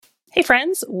Hey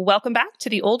friends, welcome back to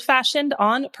the Old Fashioned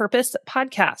on Purpose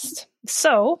podcast.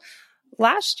 So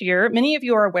last year, many of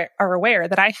you are aware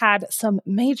that I had some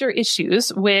major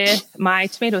issues with my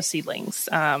tomato seedlings.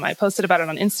 I posted about it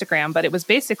on Instagram, but it was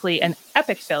basically an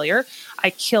epic failure. I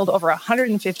killed over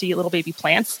 150 little baby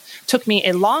plants. Took me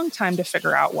a long time to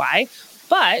figure out why.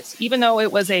 But even though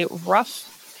it was a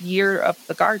rough year of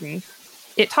the garden,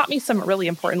 it taught me some really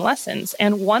important lessons.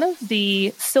 And one of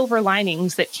the silver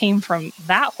linings that came from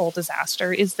that whole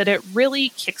disaster is that it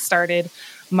really kickstarted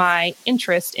my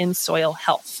interest in soil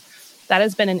health. That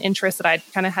has been an interest that I'd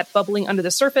kind of had bubbling under the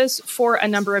surface for a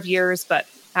number of years. But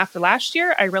after last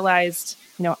year, I realized,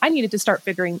 I needed to start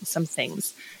figuring some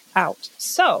things out.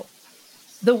 So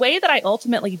the way that I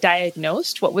ultimately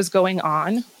diagnosed what was going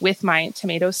on with my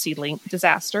tomato seedling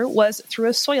disaster was through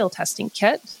a soil testing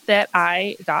kit that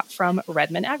I got from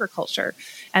Redmond Agriculture.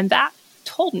 And that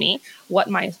told me what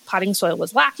my potting soil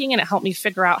was lacking, and it helped me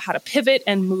figure out how to pivot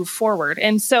and move forward.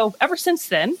 And so ever since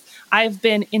then, I've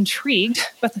been intrigued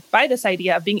by this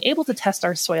idea of being able to test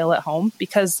our soil at home,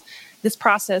 because this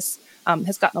process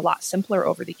has gotten a lot simpler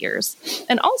over the years.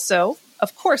 And also,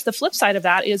 of course, the flip side of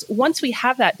that is once we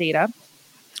have that data,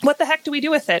 what the heck do we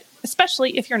do with it,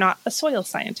 especially if you're not a soil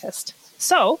scientist?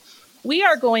 So we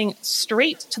are going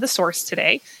straight to the source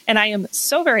today, and I am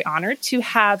so very honored to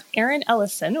have Aaron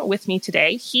Ellison with me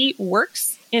today. He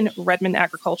works in Redmond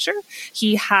Agriculture.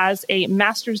 He has a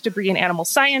master's degree in animal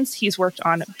science. He's worked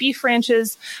on beef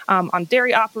ranches, on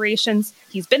dairy operations.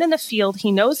 He's been in the field.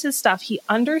 He knows his stuff. He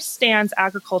understands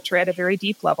agriculture at a very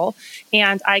deep level,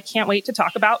 and I can't wait to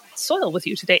talk about soil with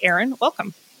you today, Aaron.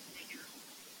 Welcome.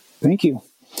 Thank you.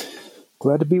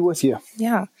 Glad to be with you.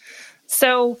 Yeah.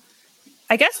 So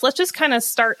I guess let's just kind of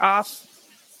start off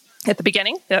at the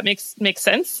beginning. That makes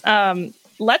sense.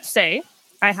 Let's say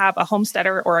I have a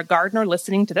homesteader or a gardener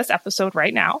listening to this episode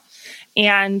right now,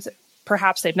 and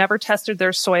perhaps they've never tested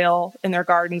their soil in their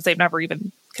gardens. They've never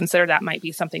even considered that might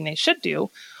be something they should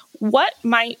do. What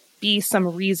might be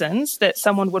some reasons that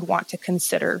someone would want to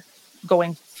consider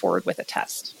going forward with a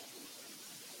test?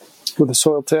 With a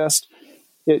soil test,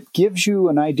 it gives you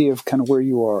an idea of kind of where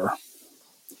you are.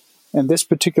 And this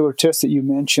particular test that you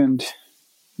mentioned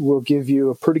will give you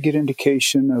a pretty good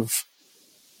indication of,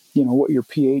 what your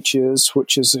pH is,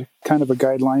 which is a kind of a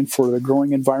guideline for the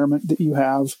growing environment that you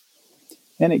have.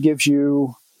 And it gives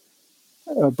you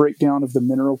a breakdown of the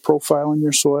mineral profile in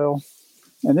your soil.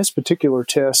 And this particular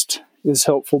test is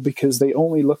helpful because they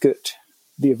only look at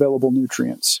the available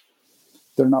nutrients.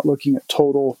 They're not looking at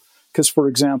total. Because, for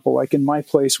example, like in my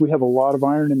place, we have a lot of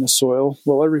iron in the soil.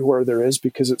 Well, everywhere there is,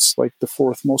 because it's like the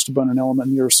fourth most abundant element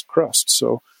in the Earth's crust.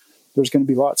 So there's going to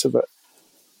be lots of it.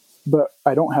 But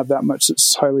I don't have that much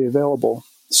that's highly available.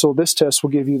 So this test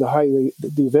will give you the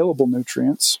available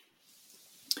nutrients.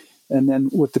 And then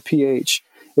with the pH,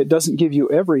 it doesn't give you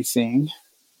everything.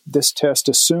 This test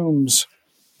assumes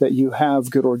that you have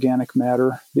good organic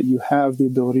matter, that you have the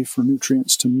ability for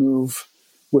nutrients to move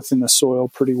within the soil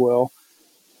pretty well.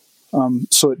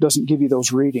 So it doesn't give you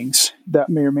those readings. That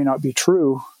may or may not be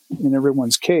true in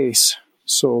everyone's case.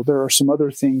 So there are some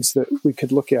other things that we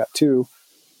could look at too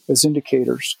as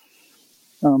indicators.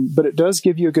 But it does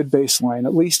give you a good baseline.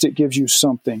 At least it gives you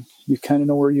something. You kind of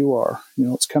know where you are.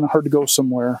 It's kind of hard to go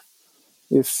somewhere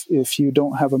if you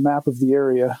don't have a map of the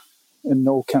area and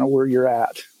know kind of where you're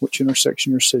at, which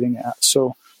intersection you're sitting at.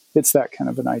 So it's that kind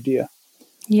of an idea.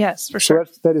 Yes, for sure.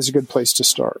 So that is a good place to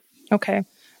start. Okay.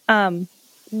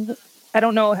 I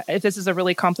don't know if this is a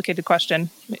really complicated question.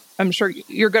 I'm sure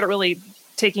you're good at really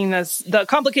taking the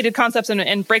complicated concepts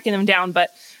and breaking them down,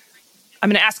 but I'm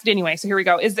going to ask it anyway. So here we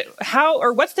go.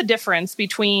 What's the difference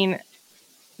between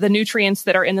the nutrients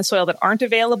that are in the soil that aren't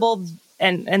available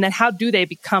and then how do they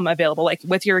become available? Like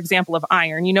with your example of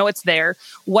iron, it's there.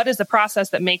 What is the process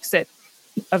that makes it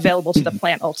available to the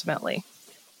plant ultimately?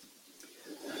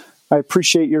 I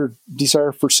appreciate your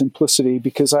desire for simplicity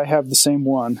because I have the same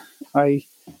one.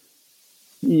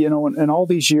 In all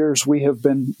these years we have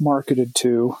been marketed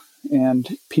to,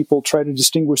 and people try to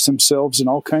distinguish themselves in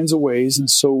all kinds of ways. And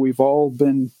so we've all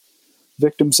been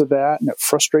victims of that, and it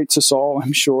frustrates us all,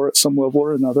 I'm sure, at some level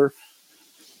or another.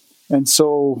 And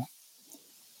so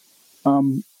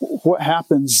what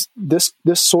happens, this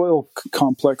soil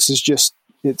complex is just,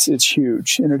 it's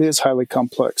huge, and it is highly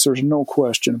complex. There's no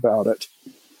question about it.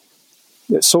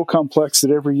 It's so complex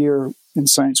that every year in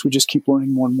science, we just keep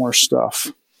learning more and more stuff.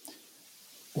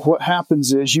 What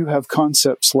happens is you have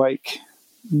concepts like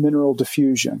mineral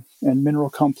diffusion and mineral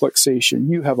complexation.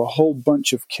 You have a whole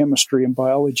bunch of chemistry and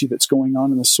biology that's going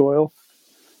on in the soil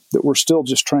that we're still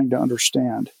just trying to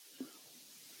understand.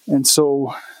 And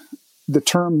so the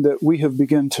term that we have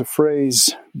begun to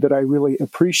phrase that I really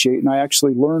appreciate, and I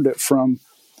actually learned it from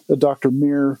a Dr.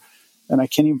 Mir, and I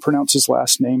can't even pronounce his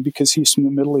last name because he's from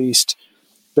the Middle East,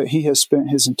 but he has spent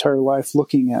his entire life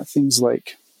looking at things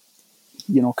like,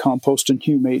 compost and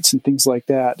humates and things like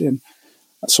that. And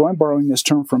so I'm borrowing this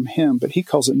term from him, but he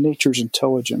calls it nature's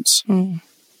intelligence. Mm.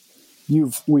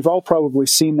 We've all probably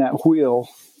seen that wheel.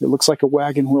 It looks like a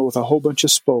wagon wheel with a whole bunch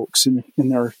of spokes, and in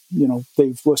there,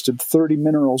 they've listed 30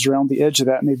 minerals around the edge of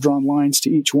that, and they've drawn lines to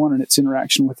each one and its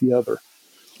interaction with the other.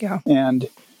 Yeah. And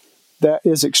that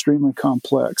is extremely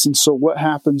complex. And so what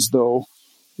happens, though,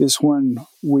 is when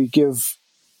we give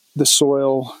the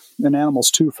soil, and animals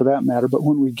too for that matter, but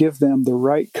when we give them the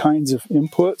right kinds of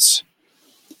inputs,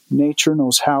 nature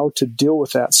knows how to deal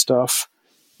with that stuff,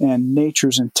 and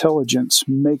nature's intelligence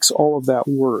makes all of that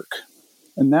work.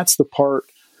 And that's the part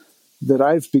that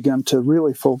I've begun to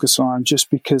really focus on,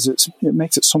 just because it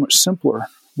makes it so much simpler.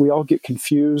 We all get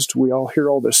confused. We all hear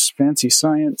all this fancy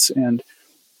science, and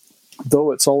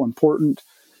though it's all important,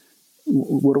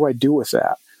 what do I do with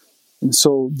that? And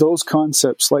so those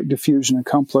concepts like diffusion and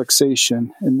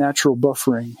complexation and natural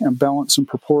buffering and balance and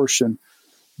proportion,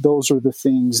 those are the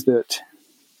things that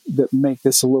make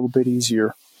this a little bit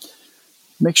easier.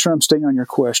 Make sure I'm staying on your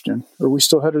question. Are we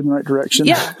still headed in the right direction?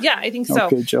 Yeah, I think so.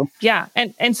 Okay, Joe. Yeah,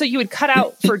 and so you would cut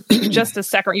out for just a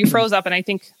second. You froze up, and I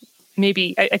think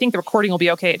I think the recording will be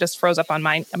okay. It just froze up on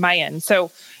my end. So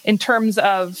in terms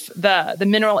of the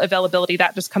mineral availability,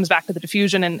 that just comes back to the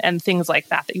diffusion and things like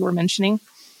that you were mentioning.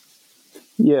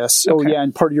 Yes. Okay. Oh, yeah.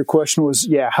 And part of your question was,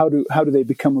 how do they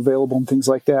become available and things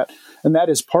like that? And that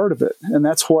is part of it. And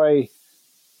that's why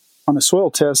on a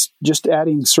soil test, just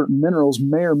adding certain minerals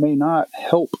may or may not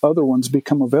help other ones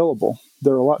become available.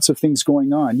 There are lots of things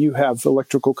going on. You have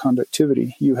electrical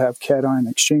conductivity. You have cation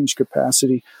exchange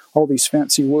capacity, all these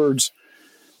fancy words.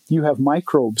 You have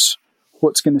microbes.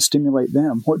 What's going to stimulate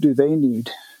them? What do they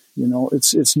need?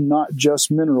 It's not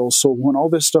just minerals. So when all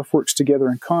this stuff works together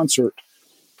in concert,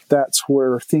 that's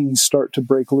where things start to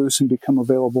break loose and become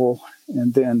available.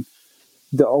 And then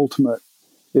the ultimate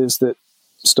is that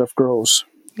stuff grows.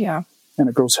 Yeah. And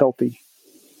it grows healthy.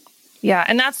 Yeah.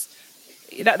 And that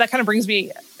kind of brings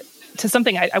me to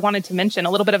something I wanted to mention,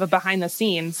 a little bit of a behind the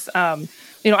scenes.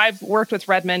 I've worked with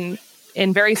Redmond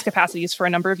in various capacities for a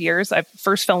number of years. I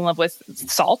first fell in love with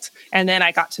salt, and then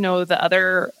I got to know the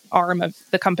other arm of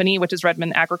the company, which is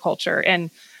Redmond Agriculture. And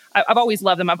I've always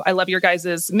loved them. I love your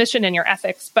guys' mission and your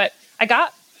ethics, but I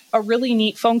got a really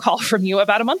neat phone call from you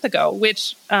about a month ago,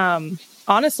 which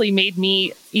honestly made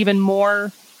me even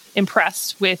more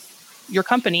impressed with your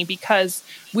company, because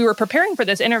we were preparing for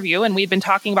this interview and we'd been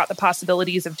talking about the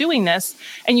possibilities of doing this,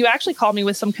 and you actually called me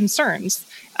with some concerns.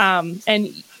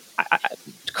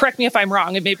 Correct me if I'm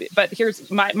wrong, but here's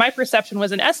my perception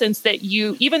was, in essence, that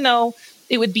you, even though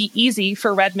it would be easy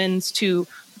for Redmonds to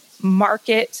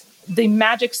market the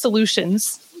magic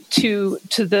solutions to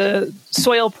the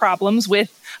soil problems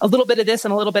with a little bit of this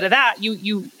and a little bit of that,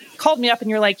 you called me up and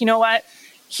you're like, you know what?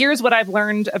 Here's what I've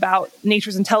learned about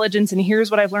nature's intelligence, and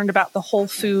here's what I've learned about the whole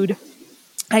food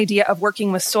idea of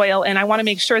working with soil. And I want to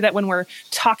make sure that when we're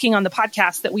talking on the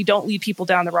podcast that we don't lead people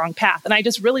down the wrong path. And I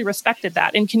just really respected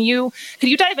that. And could you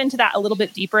dive into that a little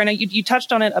bit deeper? And you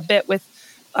touched on it a bit with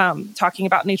talking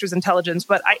about nature's intelligence,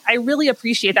 but I really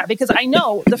appreciate that, because I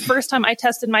know the first time I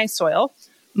tested my soil,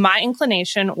 my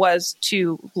inclination was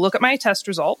to look at my test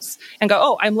results and go,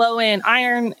 oh, I'm low in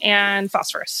iron and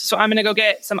phosphorus, so I'm going to go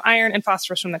get some iron and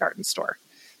phosphorus from the garden store.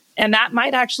 And that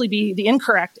might actually be the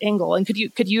incorrect angle. And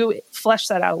could you flesh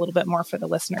that out a little bit more for the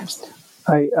listeners?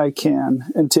 I can.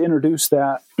 And to introduce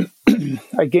that,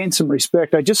 I gained some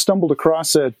respect. I just stumbled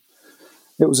across it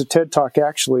was a TED Talk,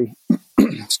 actually,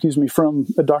 from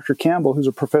a Dr. Campbell, who's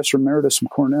a professor emeritus from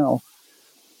Cornell.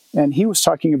 And he was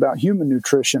talking about human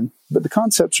nutrition, but the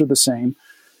concepts are the same.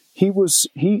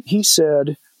 He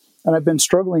said, and I've been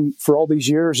struggling for all these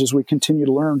years as we continue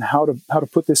to learn how to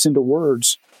put this into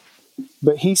words.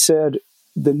 But he said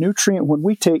the nutrient, when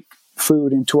we take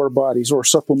food into our bodies or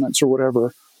supplements or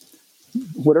whatever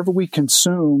we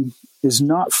consume is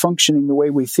not functioning the way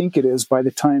we think it is by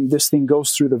the time this thing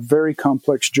goes through the very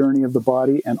complex journey of the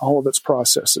body and all of its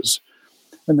processes.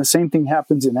 And the same thing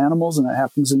happens in animals, and it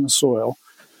happens in the soil.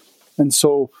 And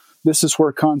so this is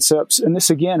where concepts, and this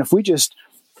again,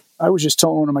 I was just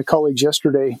telling one of my colleagues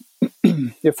yesterday,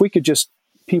 if we could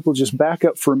people just back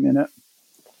up for a minute,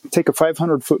 take a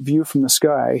 500-foot view from the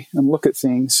sky and look at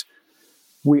things,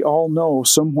 we all know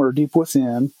somewhere deep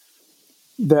within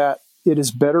that it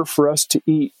is better for us to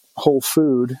eat whole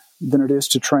food than it is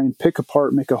to try and pick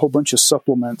apart, make a whole bunch of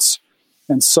supplements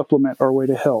and supplement our way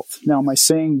to health. Now, am I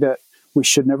saying that We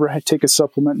should never take a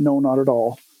supplement. No, not at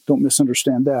all. Don't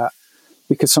misunderstand that,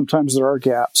 because sometimes there are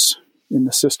gaps in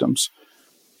the systems.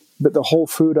 But the whole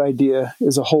food idea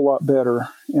is a whole lot better.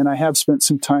 And I have spent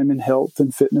some time in health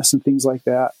and fitness and things like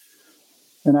that.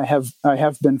 And I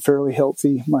have been fairly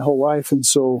healthy my whole life. And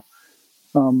so,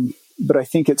 but I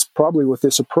think it's probably with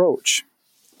this approach.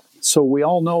 So we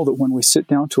all know that when we sit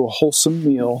down to a wholesome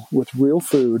meal with real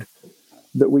food,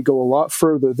 that we go a lot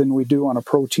further than we do on a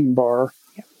protein bar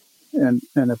and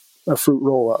a fruit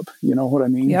roll up. You know what I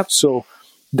mean? Yep. So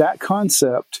that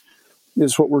concept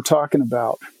is what we're talking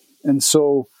about. And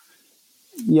so,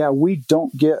 yeah, we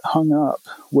don't get hung up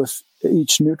with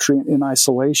each nutrient in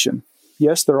isolation.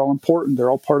 Yes, they're all important. They're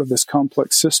all part of this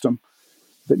complex system.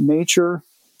 But nature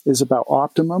is about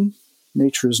optimum.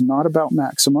 Nature is not about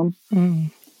maximum.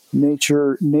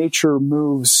 Nature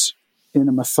moves in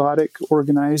a methodic,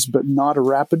 organized, but not a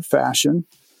rapid fashion.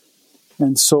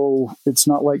 And so it's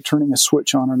not like turning a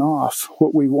switch on and off.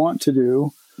 What we want to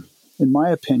do, in my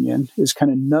opinion, is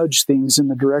kind of nudge things in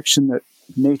the direction that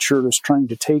nature is trying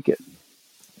to take it.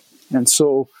 And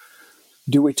so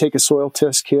do we take a soil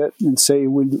test kit and say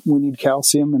we need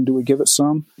calcium, and do we give it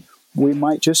some? We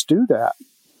might just do that.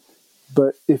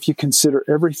 But if you consider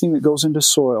everything that goes into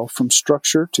soil, from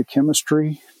structure to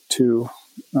chemistry to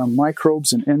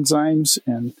microbes and enzymes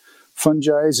and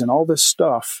fungi and all this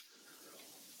stuff,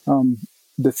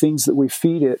 the things that we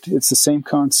feed it, it's the same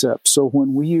concept. So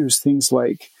when we use things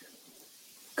like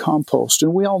compost,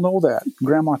 and we all know that,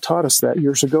 Grandma taught us that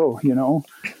years ago, you know,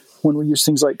 when we use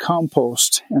things like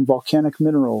compost and volcanic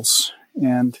minerals,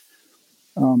 and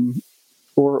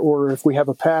or if we have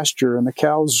a pasture and the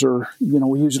cows are, you know,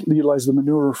 we utilize the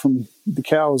manure from the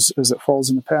cows as it falls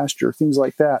in the pasture, things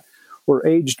like that, or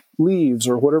aged leaves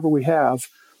or whatever we have,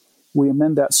 we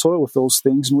amend that soil with those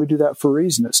things, and we do that for a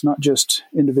reason. It's not just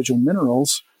individual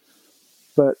minerals,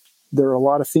 but there are a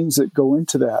lot of things that go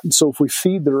into that. And so if we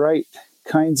feed the right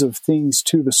kinds of things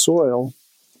to the soil,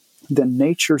 then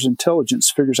nature's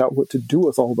intelligence figures out what to do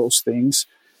with all those things.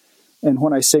 And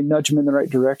when I say nudge them in the right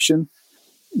direction,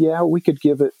 yeah, we could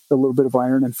give it a little bit of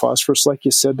iron and phosphorus, like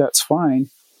you said, that's fine.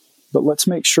 But let's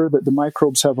make sure that the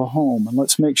microbes have a home, and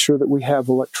let's make sure that we have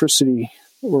electricity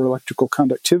or electrical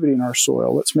conductivity in our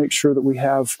soil. Let's make sure that we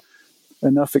have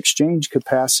enough exchange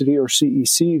capacity, or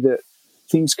CEC, that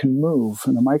things can move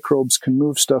and the microbes can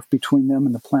move stuff between them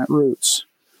and the plant roots,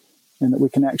 and that we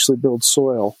can actually build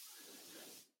soil.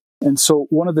 And so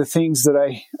one of the things that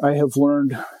I have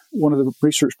learned, one of the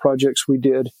research projects we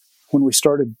did when we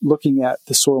started looking at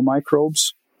the soil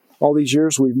microbes, all these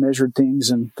years we've measured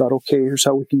things and thought, okay, here's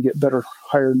how we can get better,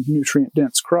 higher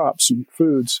nutrient-dense crops and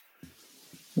foods.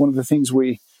 One of the things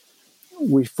we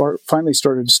finally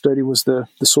started to study was the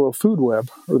soil food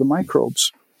web, or the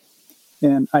microbes.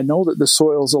 And I know that the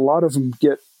soils, a lot of them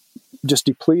get just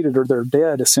depleted, or they're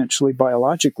dead essentially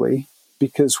biologically,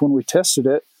 because when we tested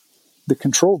it, the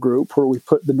control group where we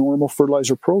put the normal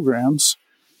fertilizer programs,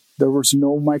 there was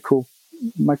no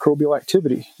microbial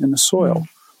activity in the soil.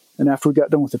 And after we got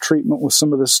done with the treatment with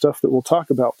some of this stuff that we'll talk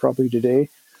about probably today,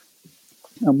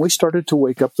 we started to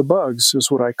wake up the bugs, is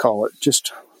what I call it.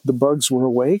 Just the bugs were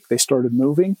awake, they started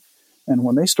moving, and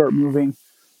when they start moving,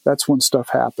 that's when stuff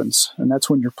happens, and that's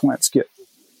when your plants get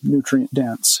nutrient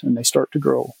dense and they start to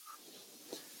grow.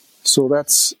 So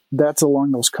that's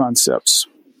along those concepts.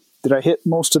 Did I hit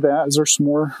most of that? Is there some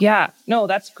more? Yeah, no,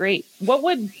 that's great. What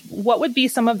would be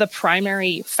some of the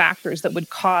primary factors that would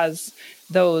cause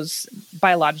those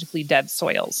biologically dead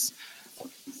soils?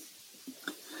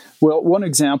 Well, one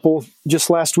example,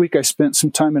 just last week I spent some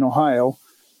time in Ohio,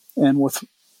 and with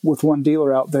one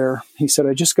dealer out there, he said,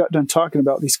 I just got done talking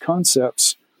about these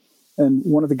concepts, and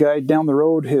one of the guys down the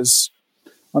road,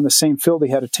 on the same field, he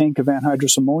had a tank of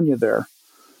anhydrous ammonia there.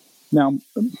 Now,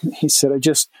 he said, it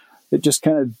just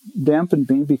kind of dampened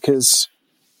me, because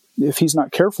if he's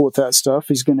not careful with that stuff,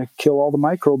 he's going to kill all the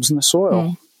microbes in the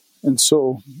soil. And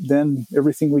so then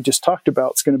everything we just talked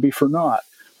about is going to be for naught.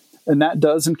 And that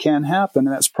does and can happen.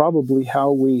 And that's probably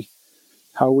how we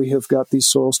have got these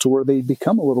soils to where they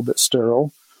become a little bit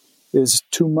sterile, is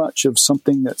too much of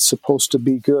something that's supposed to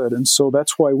be good. And so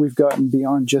that's why we've gotten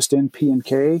beyond just NP and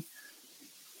K.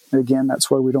 Again, that's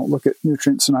why we don't look at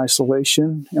nutrients in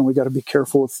isolation, and we got to be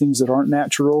careful with things that aren't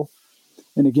natural.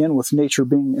 And again, with nature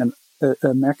being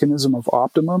a mechanism of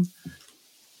optimum,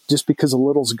 just because a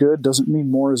little's good doesn't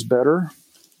mean more is better,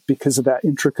 because of that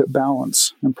intricate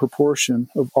balance and proportion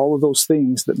of all of those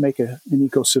things that make an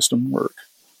ecosystem work.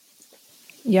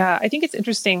 Yeah, I think it's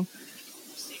interesting.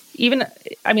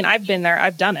 I've been there,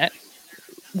 I've done it.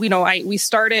 we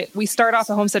start off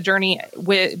the homestead journey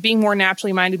with being more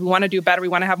naturally minded. We want to do better. We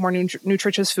want to have more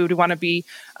nutritious food. We want to be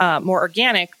more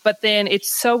organic. But then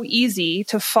it's so easy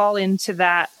to fall into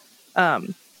that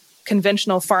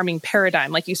conventional farming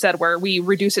paradigm, like you said, where we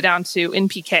reduce it down to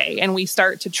NPK and we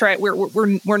start to try.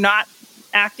 We're not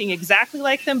acting exactly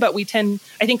like them, but I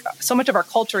think so much of our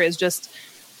culture is just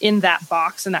in that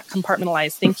box and that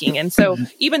compartmentalized thinking. And so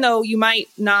even though you might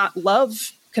not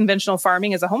love conventional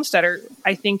farming as a homesteader,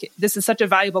 I think this is such a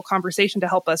valuable conversation to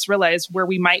help us realize where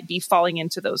we might be falling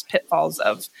into those pitfalls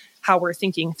of how we're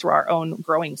thinking through our own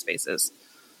growing spaces.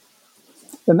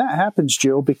 And that happens,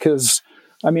 Jill, because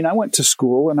I went to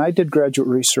school and I did graduate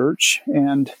research,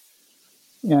 and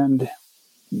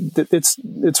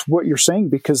it's what you're saying,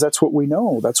 because that's what we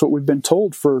know. That's what we've been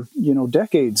told for,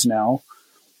 decades now,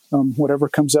 whatever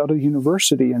comes out of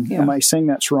university. And am I saying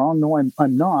that's wrong? No,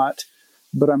 I'm not.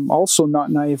 But I'm also not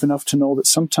naive enough to know that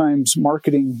sometimes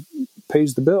marketing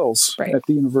pays the bills at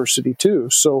the university too.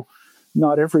 So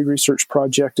not every research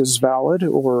project is valid,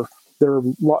 or there are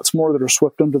lots more that are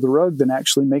swept under the rug than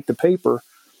actually make the paper.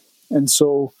 And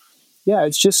so,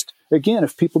 it's just, again,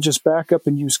 if people just back up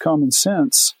and use common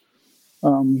sense,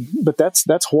 but that's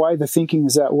why the thinking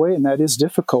is that way, and that is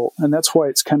difficult. And that's why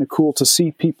it's kind of cool to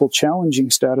see people challenging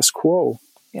status quo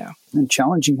and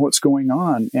challenging what's going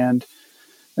on. And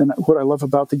what I love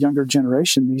about the younger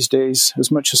generation these days,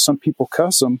 as much as some people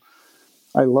cuss them,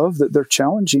 I love that they're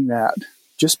challenging that,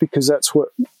 just because that's what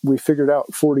we figured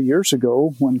out 40 years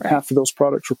ago when half of those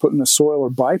products were put in the soil, or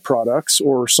byproducts,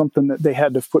 or something that they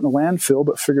had to put in a landfill,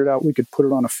 but figured out we could put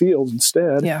it on a field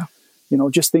instead. Yeah.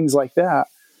 Just things like that.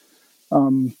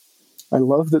 I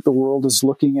love that the world is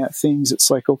looking at things.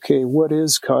 It's like, okay, what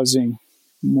is causing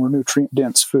more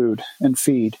nutrient-dense food and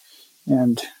feed?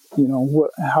 And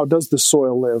how does the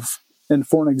soil live? And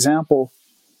for an example,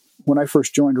 when I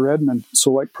first joined Redmond,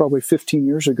 so like probably 15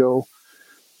 years ago,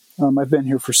 I've been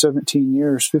here for 17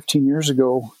 years. 15 years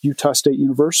ago, Utah State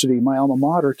University, my alma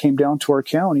mater, came down to our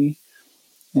county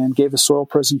and gave a soil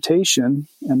presentation,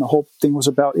 and the whole thing was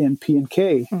about NP and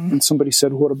K. Mm-hmm. And somebody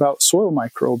said, what about soil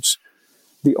microbes?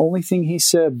 The only thing he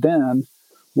said then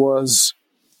was,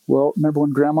 well, remember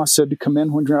when Grandma said to come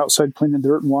in when you're outside playing in the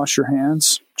dirt and wash your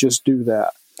hands? Just do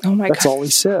that. Oh my That's all he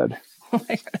said. Oh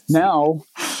my now,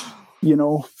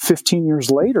 15 years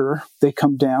later, they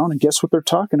come down and guess what they're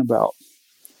talking about?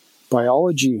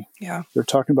 Biology. Yeah. They're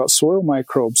talking about soil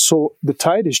microbes. So the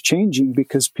tide is changing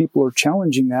because people are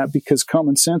challenging that, because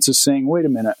common sense is saying, wait a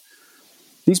minute,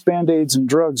 these Band-Aids and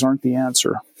drugs aren't the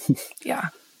answer. Yeah.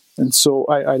 And so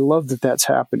I love that that's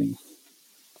happening.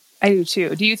 I do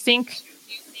too. Do you think,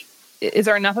 is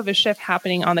there enough of a shift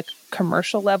happening on the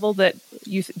commercial level that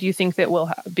do you think that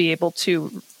we'll be able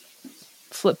to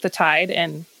flip the tide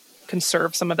and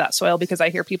conserve some of that soil? Because I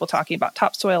hear people talking about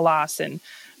topsoil loss and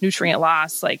nutrient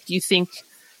loss. Like, do you think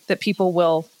that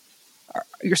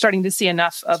you're starting to see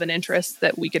enough of an interest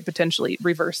that we could potentially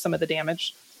reverse some of the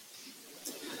damage?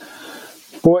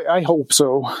 Boy, I hope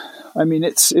so.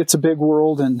 It's a big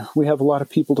world, and we have a lot of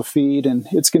people to feed, and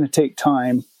it's going to take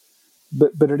time,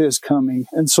 but it is coming.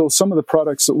 And so some of the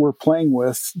products that we're playing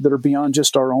with that are beyond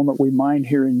just our own that we mine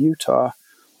here in Utah,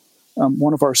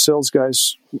 one of our sales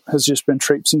guys has just been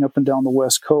traipsing up and down the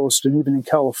West Coast, and even in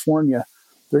California,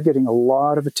 they're getting a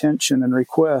lot of attention and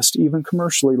request, even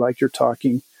commercially, like you're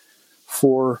talking,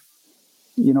 for,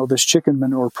 this chicken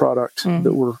manure product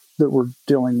that we're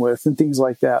dealing with and things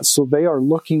like that. So they are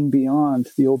looking beyond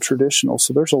the old traditional.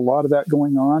 So there's a lot of that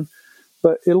going on,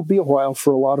 but it'll be a while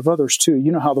for a lot of others too.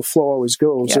 You know how the flow always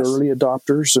goes. Yes. Early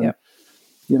adopters and,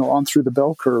 on through the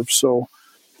bell curve. So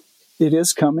it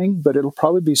is coming, but it'll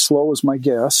probably be slow, is my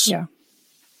guess. Yeah.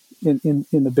 In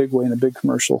the big way, in the big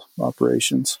commercial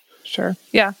operations. Sure.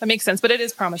 Yeah, that makes sense. But it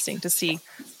is promising to see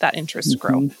that interest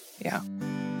grow. Yeah.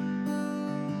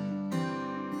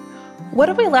 What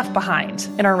have we left behind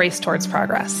in our race towards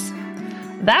progress?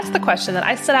 That's the question that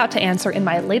I set out to answer in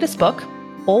my latest book,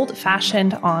 Old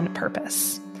Fashioned on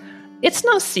Purpose. It's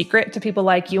no secret to people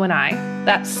like you and I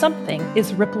that something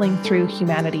is rippling through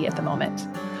humanity at the moment.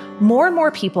 More and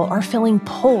more people are feeling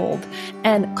pulled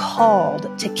and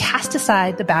called to cast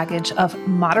aside the baggage of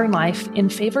modern life in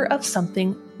favor of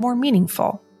something more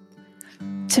meaningful.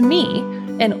 To me,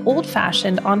 an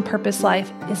old-fashioned on-purpose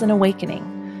life is an awakening.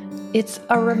 It's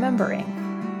a remembering.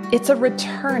 It's a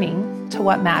returning to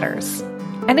what matters.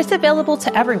 And it's available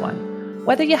to everyone,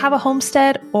 whether you have a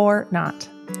homestead or not.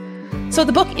 So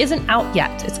the book isn't out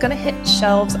yet. It's going to hit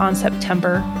shelves on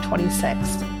September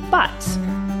 26th. But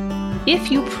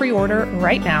If you pre-order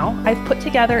right now, I've put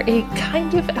together a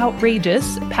kind of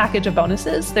outrageous package of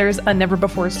bonuses. There's a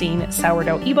never-before-seen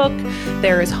sourdough ebook,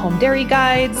 there's home dairy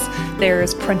guides,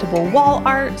 there's printable wall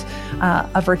art,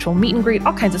 a virtual meet and greet,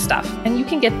 all kinds of stuff. And you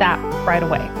can get that right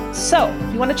away. So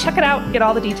if you want to check it out, get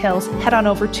all the details, head on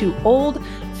over to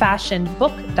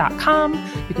oldfashionedbook.com.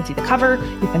 You can see the cover,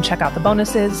 you can check out the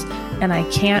bonuses, and I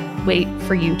can't wait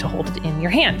for you to hold it in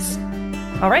your hands.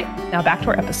 All right, now back to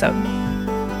our episode.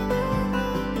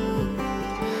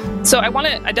 So I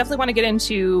definitely want to get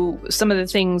into some of the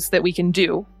things that we can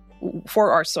do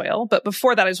for our soil. But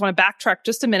before that, I just want to backtrack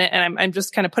just a minute. And I'm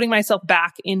just kind of putting myself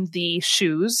back in the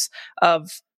shoes of,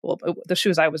 the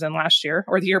shoes I was in last year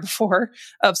or the year before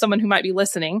of someone who might be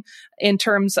listening in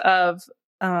terms of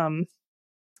how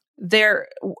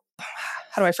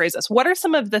do I phrase this? What are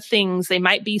some of the things they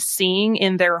might be seeing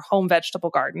in their home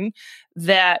vegetable garden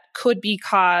that could be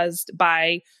caused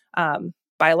by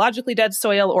biologically dead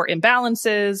soil or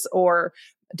imbalances or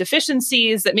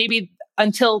deficiencies that maybe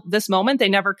until this moment, they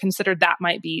never considered that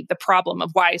might be the problem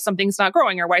of why something's not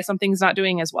growing or why something's not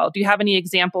doing as well? Do you have any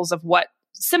examples of what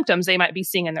symptoms they might be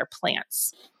seeing in their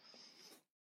plants?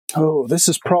 Oh, this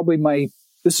is probably my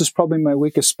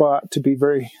weakest spot, to be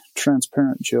very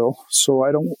transparent, Jill. So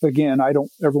I don't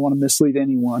ever want to mislead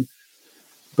anyone.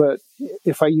 But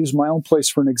if I use my own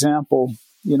place for an example,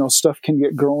 stuff can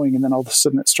get growing and then all of a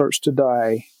sudden it starts to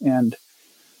die. And,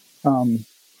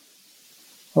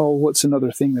 what's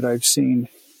another thing that I've seen?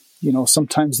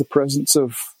 Sometimes the presence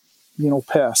of,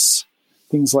 pests,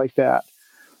 things like that.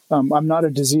 I'm not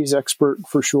a disease expert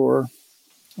for sure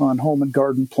on home and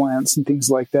garden plants and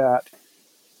things like that.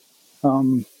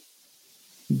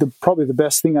 Probably the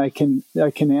best thing I can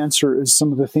answer is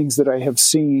some of the things that I have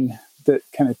seen that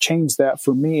kind of changed that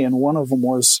for me. And one of them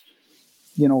was,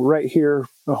 right here,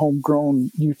 a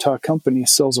homegrown Utah company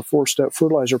sells a 4-step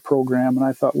fertilizer program. And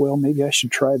I thought, well, maybe I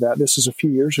should try that. This is a few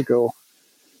years ago.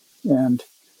 And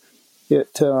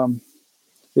it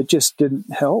just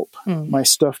didn't help. My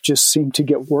stuff just seemed to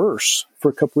get worse for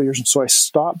a couple of years. And so I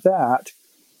stopped that.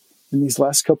 In these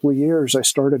last couple of years, I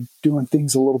started doing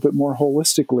things a little bit more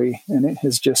holistically, and it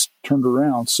has just turned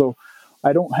around. So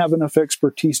I don't have enough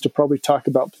expertise to probably talk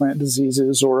about plant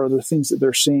diseases or other things that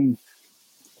they're seeing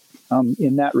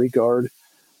in that regard.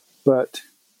 But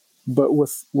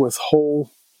with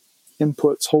whole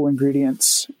inputs, whole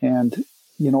ingredients, and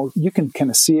you can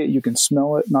kind of see it, you can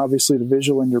smell it, and obviously the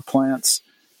visual in your plants,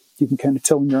 you can kind of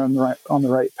tell when you're on the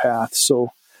right path.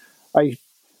 So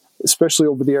especially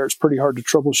over the air, it's pretty hard to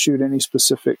troubleshoot any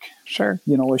specific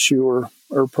issue or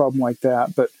problem like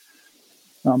that. But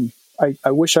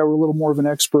I wish I were a little more of an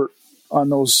expert on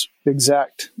those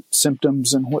exact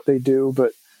symptoms and what they do.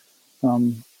 But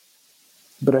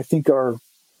I think our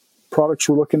products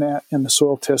we're looking at and the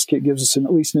soil test kit gives us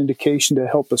at least an indication to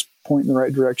help us point in the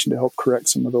right direction to help correct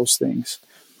some of those things.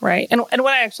 Right. And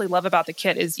what I actually love about the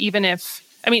kit is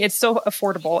it's so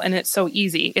affordable and it's so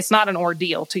easy. It's not an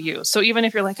ordeal to use. So even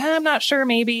if you're like, I'm not sure,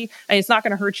 maybe, it's not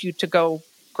going to hurt you to go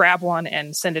grab one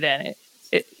and send it in.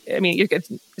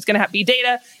 It's going to be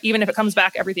data. Even if it comes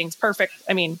back, everything's perfect.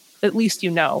 At least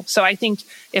So I think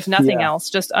if nothing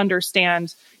else, just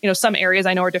understand, some areas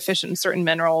I know are deficient in certain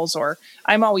minerals, or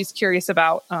I'm always curious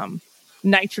about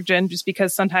nitrogen, just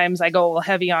because sometimes I go a little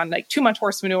heavy on like too much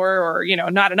horse manure or,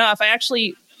 not enough. I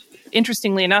actually,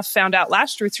 interestingly enough, found out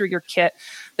last year through your kit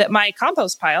that my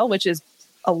compost pile, which is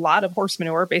a lot of horse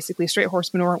manure, basically straight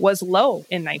horse manure, was low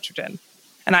in nitrogen.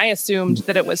 And I assumed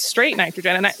that it was straight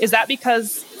nitrogen. And is that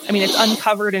because, it's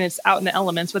uncovered and it's out in the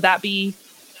elements? Would that be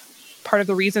part of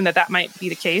the reason that might be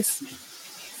the case?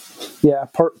 Yeah,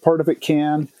 part of it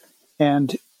can.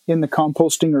 And in the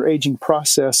composting or aging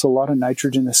process, a lot of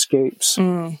nitrogen escapes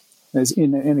as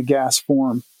in a gas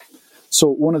form. So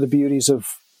one of the beauties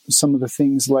of some of the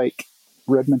things like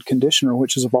Redmond conditioner,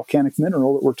 which is a volcanic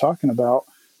mineral that we're talking about,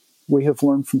 we have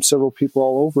learned from several people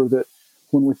all over that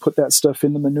when we put that stuff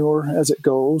in the manure as it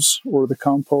goes, or the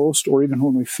compost, or even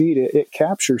when we feed it, it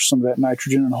captures some of that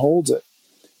nitrogen and holds it.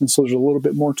 And so there's a little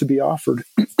bit more to be offered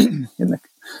in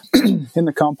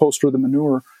the compost or the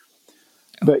manure.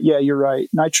 But yeah, you're right.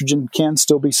 Nitrogen can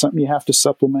still be something you have to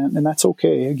supplement, and that's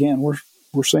okay. Again, we're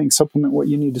saying supplement what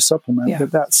you need to supplement,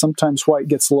 but that's sometimes why it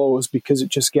gets low is because it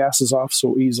just gases off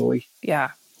so easily.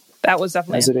 Yeah, that was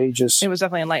definitely, as it ages. It was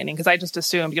definitely enlightening, because I just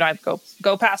assumed, I'd go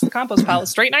past the compost pile,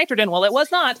 straight nitrogen. Well, it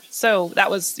was not. So that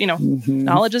was,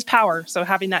 knowledge is power. So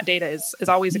having that data is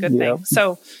always a good thing.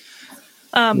 So,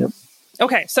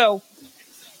 okay. So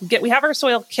we have our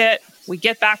soil kit, we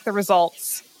get back the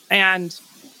results, and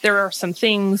there are some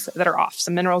things that are off,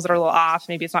 some minerals that are a little off.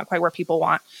 Maybe it's not quite where people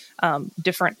want,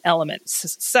 different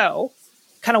elements. So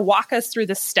kind of walk us through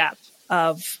the step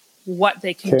of what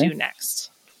they can do next.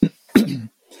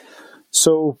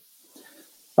 So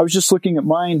I was just looking at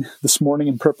mine this morning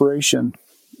in preparation,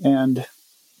 and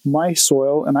my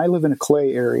soil, and I live in a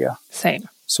clay area. Same.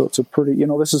 So it's a pretty,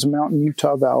 this is a mountain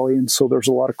Utah Valley, and so there's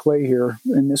a lot of clay here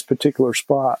in this particular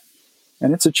spot.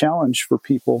 And it's a challenge for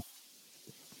people.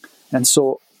 And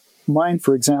so mine,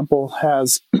 for example,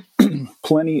 has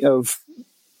plenty of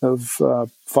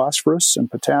phosphorus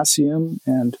and potassium,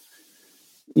 and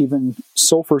even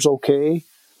sulfur's okay,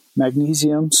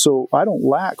 magnesium. So I don't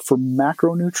lack for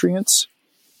macronutrients,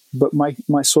 but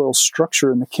my soil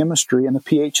structure and the chemistry and the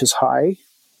pH is high,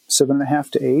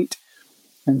 7.5 to 8.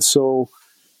 And so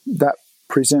that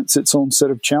presents its own set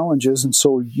of challenges. And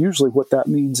so usually what that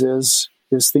means is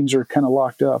things are kind of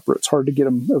locked up, or it's hard to get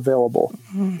them available.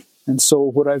 Mm-hmm. And so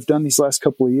what I've done these last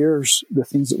couple of years, the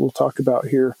things that we'll talk about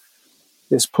here,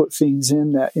 is put things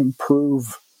in that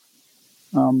improve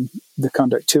the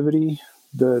conductivity.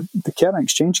 The cation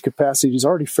exchange capacity is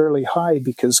already fairly high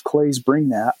because clays bring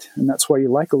that, and that's why you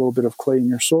like a little bit of clay in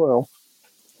your soil.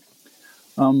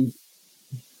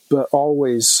 But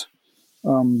always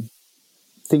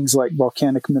things like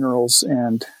volcanic minerals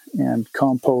and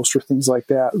compost or things like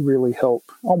that really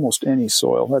help almost any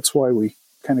soil. That's why we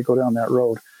kind of go down that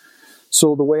road.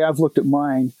 So the way I've looked at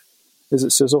mine is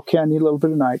it says, okay, I need a little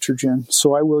bit of nitrogen,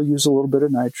 so I will use a little bit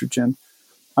of nitrogen.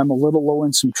 I'm a little low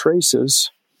in some traces.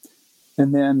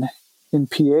 And then in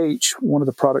pH, one of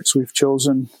the products we've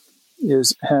chosen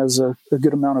has a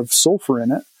good amount of sulfur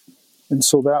in it. And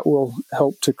so that will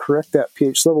help to correct that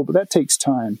pH level, but that takes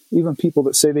time. Even people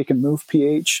that say they can move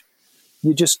pH,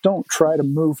 you just don't try to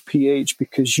move pH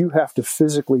because you have to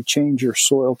physically change your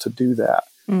soil to do that.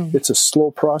 It's a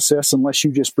slow process unless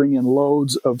you just bring in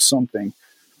loads of something.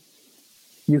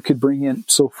 You could bring in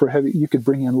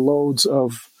loads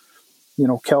of,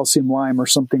 calcium lime or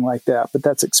something like that, but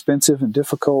that's expensive and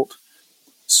difficult.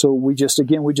 So we just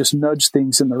nudge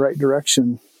things in the right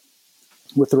direction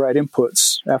with the right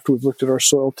inputs after we've looked at our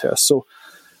soil test. So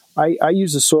I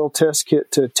use a soil test kit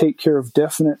to take care of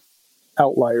definite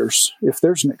outliers. If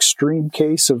there's an extreme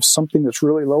case of something that's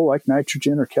really low, like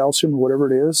nitrogen or calcium or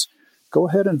whatever it is, go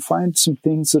ahead and find some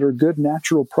things that are good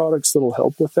natural products that'll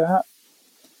help with that.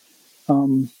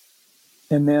 And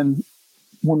then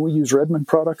when we use Redmond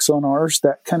products on ours,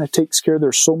 that kind of takes care.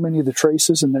 There's so many of the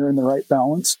traces and they're in the right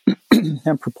balance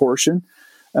and proportion.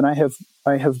 And I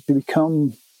have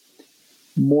become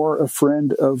more a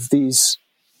friend of these.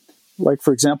 Like,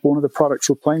 for example, one of the products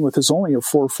we're playing with is only a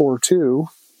 442.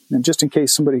 And just in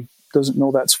case somebody doesn't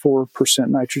know, that's 4%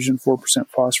 nitrogen, 4%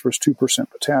 phosphorus, 2%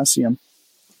 potassium.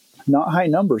 Not high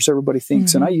numbers, everybody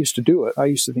thinks. Mm-hmm. And I used to do it. I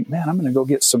used to think, man, I'm going to go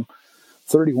get some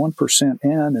 31%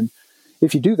 N. And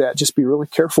if you do that, just be really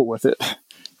careful with it.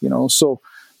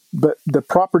 But the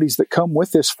properties that come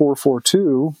with this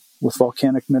 442 with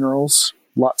volcanic minerals,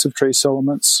 lots of trace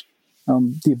elements,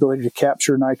 the ability to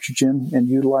capture nitrogen and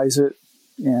utilize it,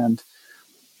 and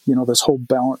this whole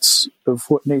balance of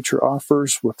what nature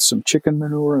offers with some chicken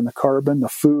manure and the carbon, the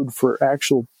food for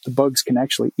the bugs can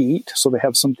actually eat, so they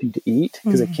have something to eat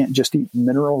because they can't just eat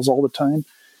minerals all the time.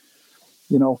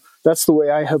 That's the way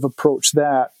I have approached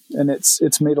that, and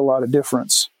it's made a lot of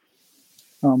difference.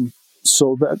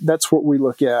 So that's what we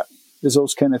look at, is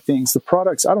those kind of things. The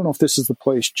products, I don't know if this is the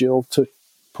place, Jill, to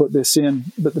put this in,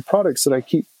 but the products that I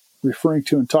keep referring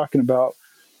to and talking about,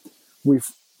 we've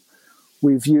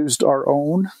used our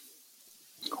own,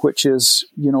 which is,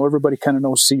 everybody kind of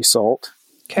knows sea salt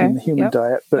in the human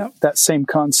diet, but that same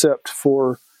concept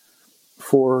for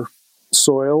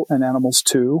soil and animals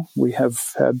too. We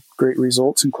have had great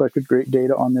results and collected great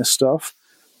data on this stuff.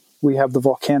 We have the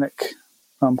volcanic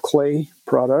clay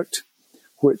product,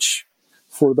 which,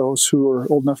 for those who are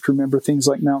old enough to remember things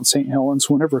like Mount St. Helens,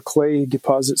 whenever clay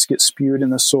deposits get spewed in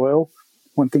the soil,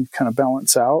 when things kind of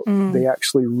balance out, they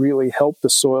actually really help the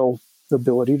soil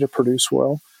ability to produce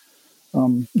well.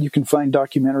 You can find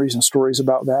documentaries and stories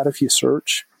about that if you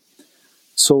search.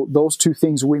 So those two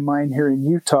things we mine here in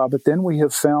Utah, but then we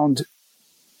have found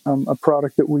a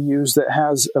product that we use that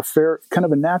has a fair, kind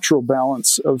of a natural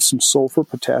balance of some sulfur,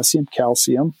 potassium,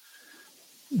 calcium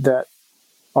that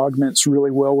augments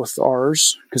really well with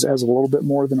ours because it has a little bit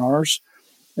more than ours.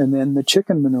 And then the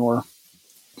chicken manure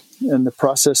and the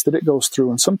process that it goes through,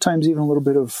 and sometimes even a little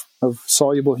bit of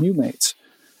soluble humates.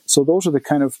 So those are the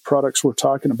kind of products we're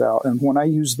talking about. And when I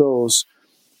use those,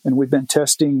 and we've been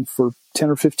testing for 10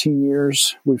 or 15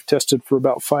 years, we've tested for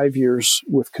about 5 years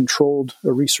with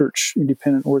a research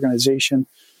independent organization,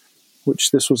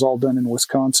 which this was all done in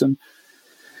Wisconsin.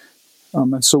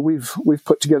 And so we've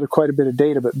put together quite a bit of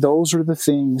data, but those are the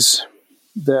things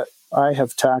that I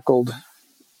have tackled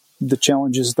the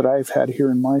challenges that I've had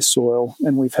here in my soil.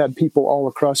 And we've had people all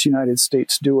across the United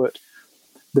States do it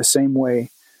the same way.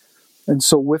 And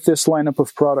so with this lineup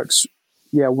of products,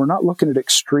 we're not looking at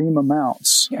extreme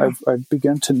amounts. Yeah. I've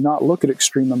begun to not look at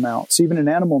extreme amounts. Even in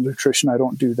animal nutrition, I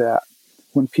don't do that.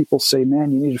 When people say,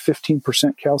 man, you need a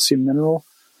 15% calcium mineral,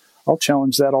 I'll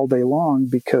challenge that all day long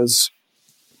because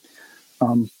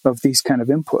of these kind of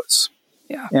inputs.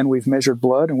 Yeah. And we've measured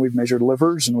blood and we've measured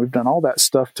livers and we've done all that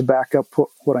stuff to back up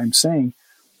what I'm saying.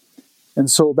 And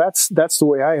so that's the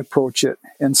way I approach it.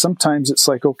 And sometimes it's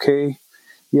like, okay,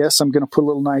 yes, I'm going to put a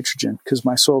little nitrogen because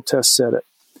my soil test said it.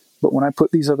 But when I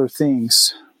put these other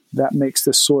things, that makes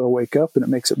this soil wake up and it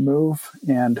makes it move.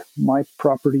 And my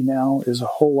property now is a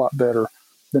whole lot better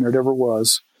than it ever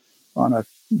was on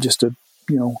just a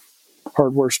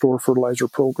hardware store fertilizer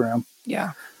program.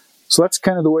 Yeah. So that's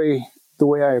kind of the way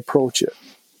I approach it.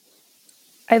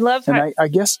 I love how... And I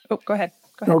guess... Oh, go ahead.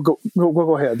 No, go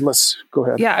ahead. Let's go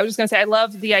ahead. Yeah, I was just going to say, I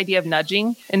love the idea of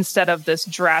nudging instead of this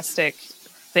drastic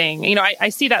thing. I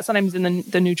see that sometimes in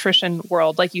the nutrition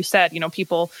world. Like you said,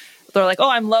 people, they're like, oh,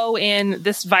 I'm low in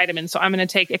this vitamin, so I'm going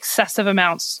to take excessive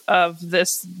amounts of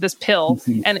this pill.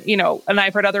 Mm-hmm. And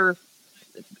I've heard other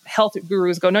health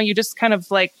gurus go, no, you just kind of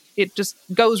like, it just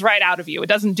goes right out of you. It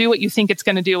doesn't do what you think it's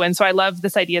going to do. And so I love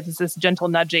this idea of this gentle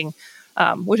nudging,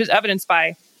 which is evidenced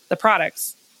by the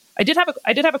products. I did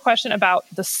have a question about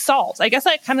the salt. I guess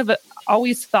I kind of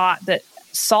always thought that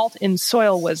salt in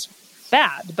soil was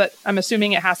bad, but I'm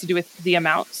assuming it has to do with the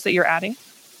amounts that you're adding.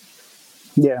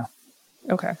 Yeah.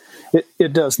 Okay.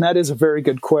 It does. And that is a very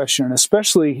good question. And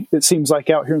especially it seems like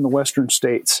out here in the Western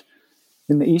states.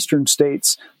 In the Eastern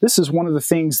states, this is one of the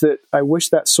things that I wish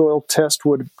that soil test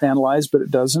would analyze, but it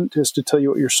doesn't, is to tell you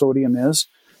what your sodium is.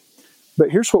 But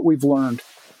here's what we've learned.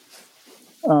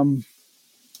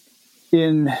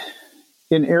 In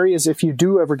areas, if you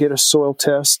do ever get a soil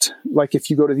test, like if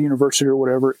you go to the university or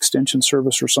whatever, extension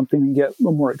service or something, and get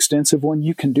a more extensive one,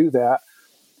 you can do that.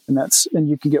 And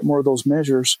you can get more of those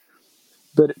measures.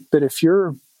 But if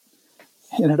you're,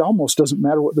 and it almost doesn't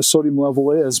matter what the sodium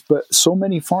level is, but so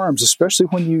many farms, especially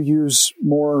when you use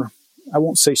more, I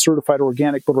won't say certified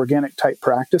organic, but organic type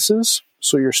practices.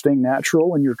 So you're staying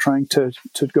natural and you're trying to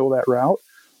go that route,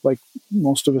 like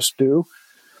most of us do,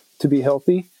 to be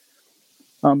healthy.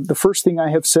 The first thing I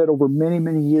have said over many,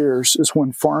 many years is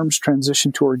when farms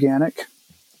transition to organic,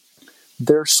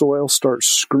 their soil starts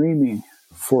screaming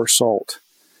for salt.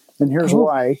 And here's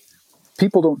why.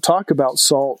 People don't talk about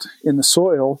salt in the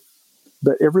soil,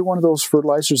 but every one of those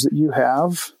fertilizers that you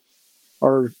have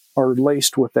are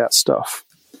laced with that stuff.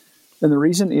 And the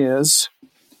reason is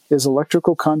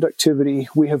electrical conductivity.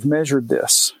 We have measured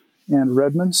this, and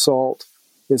Redmond salt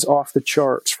is off the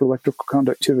charts for electrical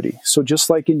conductivity. So just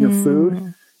like in your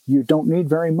food, you don't need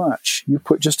very much. You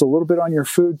put just a little bit on your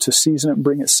food to season it and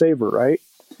bring it savor, right?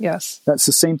 Yes. That's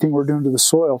the same thing we're doing to the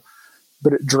soil,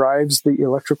 but it drives the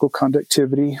electrical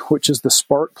conductivity, which is the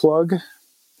spark plug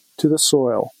to the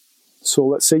soil. So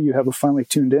let's say you have a finely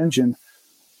tuned engine,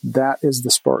 that is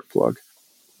the spark plug.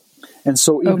 And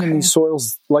so even in these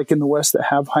soils, like in the West that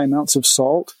have high amounts of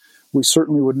salt, we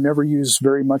certainly would never use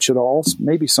very much at all,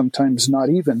 maybe sometimes not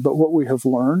even. But what we have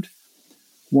learned,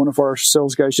 one of our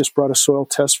sales guys just brought a soil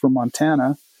test from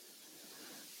Montana,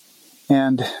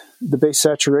 and the base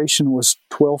saturation was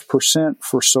 12%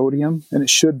 for sodium, and it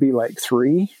should be like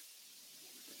 3%.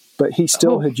 But he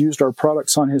still had used our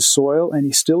products on his soil, and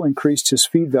he still increased his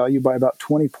feed value by about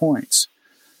 20 points.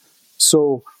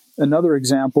 So another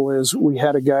example is we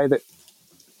had a guy that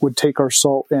would take our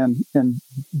salt and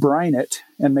brine it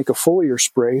and make a foliar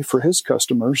spray for his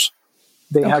customers.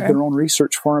 They had their own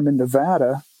research farm in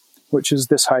Nevada, which is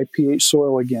this high pH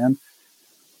soil again.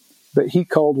 But he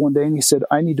called one day and he said,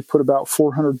 I need to put about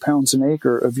 400 pounds an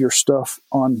acre of your stuff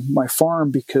on my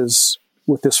farm because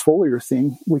with this foliar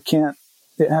thing, we can't,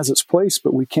 it has its place,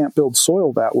 but we can't build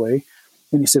soil that way.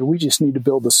 And he said, we just need to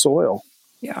build the soil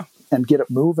and get it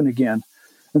moving again.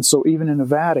 And so even in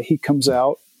Nevada, he comes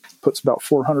out, puts about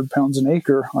 400 pounds an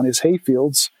acre on his hay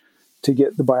fields to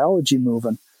get the biology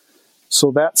moving.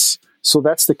 So that's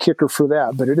the kicker for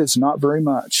that, but it is not very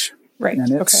much. Right.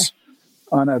 And it's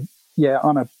on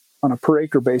a per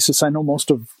acre basis. I know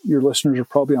most of your listeners are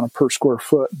probably on a per square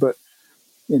foot, but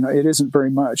it isn't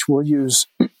very much. We'll use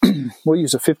a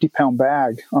 50-pound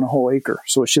bag on a whole acre.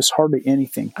 So it's just hardly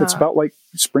anything. It's about like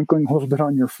sprinkling a little bit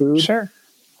on your food. Sure.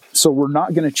 So we're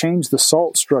not going to change the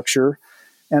salt structure,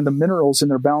 and the minerals in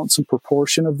their balance and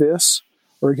proportion of this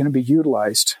are going to be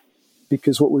utilized,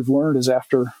 because what we've learned is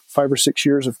after 5 or 6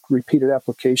 years of repeated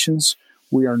applications,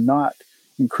 we are not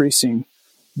increasing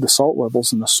the salt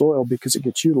levels in the soil because it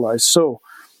gets utilized. So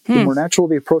The more natural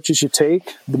the approaches you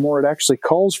take, the more it actually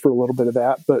calls for a little bit of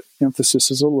that, but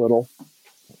emphasis is a little.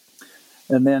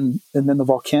 And then the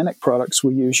volcanic products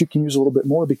we use, you can use a little bit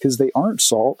more because they aren't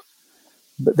salt,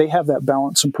 but they have that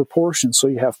balance and proportion. So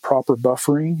you have proper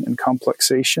buffering and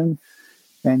complexation,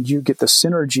 and you get the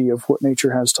synergy of what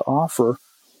nature has to offer.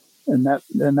 And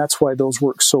that's why those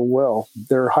work so well.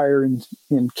 They're higher in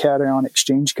cation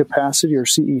exchange capacity, or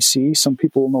CEC. Some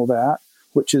people know that,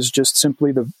 which is just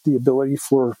simply the ability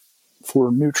for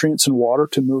nutrients and water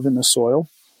to move in the soil.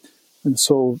 And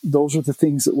so those are the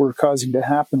things that we're causing to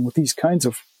happen with these kinds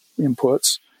of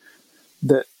inputs,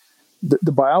 that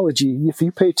the biology, if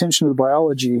you pay attention to the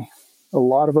biology, a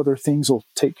lot of other things will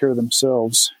take care of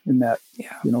themselves in that,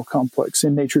 complex,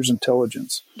 in nature's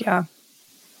intelligence. Yeah.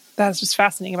 That's just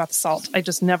fascinating about the salt. I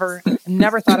just never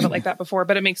thought of it like that before,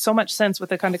 but it makes so much sense with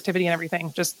the conductivity and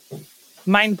everything. Just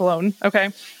mind blown. Okay.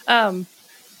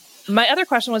 My other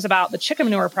question was about the chicken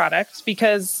manure product,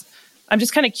 because I'm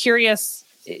just kind of curious,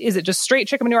 is it just straight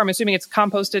chicken manure? I'm assuming it's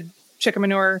composted chicken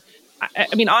manure.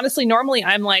 I mean, honestly, normally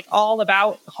I'm like all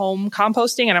about home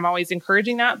composting, and I'm always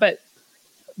encouraging that. But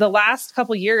the last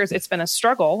couple of years, it's been a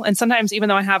struggle. And sometimes, even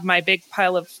though I have my big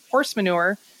pile of horse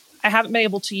manure, I haven't been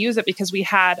able to use it because we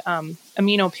had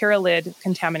aminopyrrolid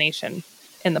contamination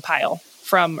in the pile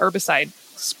from herbicide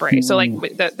spray. So like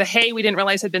the hay, we didn't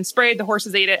realize had been sprayed. The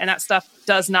horses ate it, and that stuff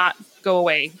does not go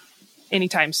away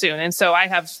anytime soon. And so I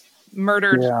have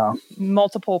murdered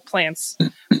multiple plants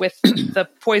with the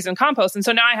poison compost. And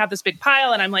so now I have this big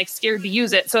pile, and I'm like scared to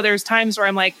use it. So there's times where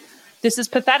I'm like, this is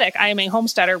pathetic. I am a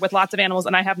homesteader with lots of animals,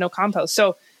 and I have no compost.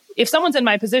 So if someone's in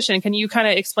my position, can you kind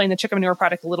of explain the chicken manure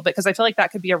product a little bit? Because I feel like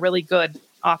that could be a really good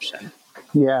option.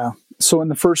 Yeah. So in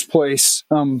the first place,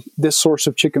 this source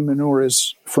of chicken manure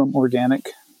is from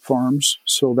organic farms.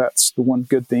 So that's the one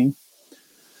good thing.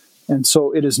 And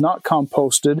so it is not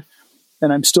composted,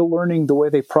 and I'm still learning the way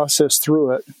they process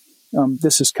through it.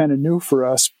 This is kind of new for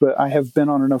us, but I have been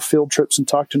on enough field trips and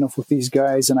talked enough with these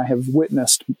guys, and I have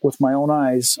witnessed with my own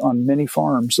eyes on many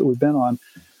farms that we've been on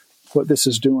what this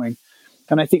is doing.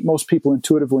 And I think most people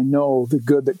intuitively know the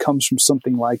good that comes from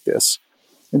something like this.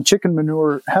 And chicken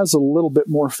manure has a little bit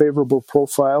more favorable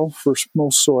profile for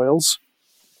most soils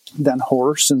than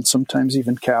horse and sometimes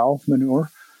even cow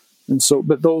manure. And so,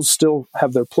 but those still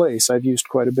have their place. I've used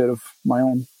quite a bit of my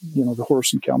own, the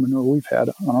horse and cow manure we've had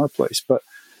on our place. But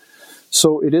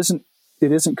so it isn't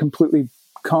completely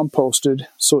composted.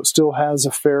 So it still has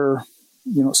a fair,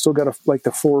 it's still got like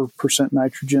the 4%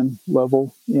 nitrogen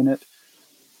level in it.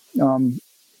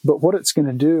 But what it's going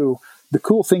to do, the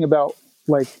cool thing about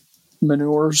like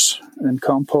manures and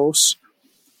composts,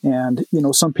 and,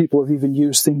 some people have even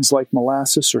used things like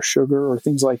molasses or sugar or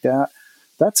things like that.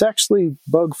 That's actually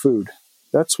bug food.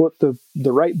 That's what the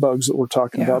right bugs that we're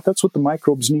talking about, that's what the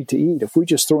microbes need to eat. If we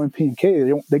just throw in P and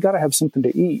K, they got to have something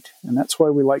to eat. And that's why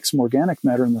we like some organic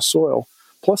matter in the soil.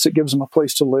 Plus it gives them a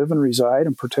place to live and reside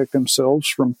and protect themselves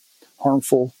from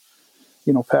harmful,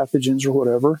 pathogens or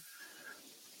whatever.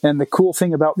 And the cool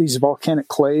thing about these volcanic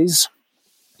clays,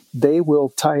 they will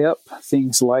tie up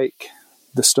things like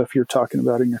the stuff you're talking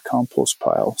about in your compost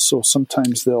pile. So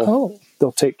sometimes they'll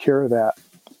take care of that.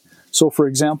 So for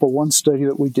example, one study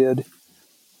that we did,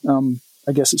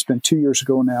 I guess it's been 2 years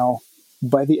ago now,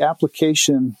 by the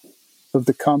application of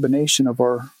the combination of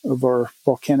our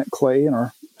volcanic clay and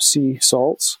our sea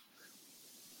salts,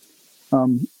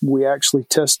 we actually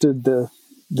tested the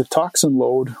toxin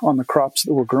load on the crops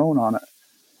that were grown on it.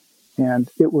 And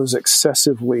it was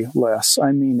excessively less.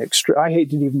 I mean, I hate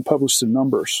to even publish the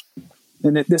numbers.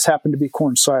 And this happened to be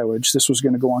corn silage. This was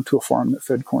going to go onto a farm that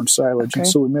fed corn silage. Okay. And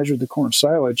so we measured the corn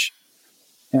silage,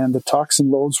 and the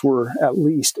toxin loads were at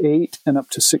least 8 and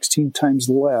up to 16 times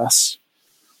less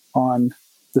on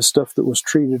the stuff that was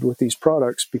treated with these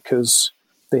products, because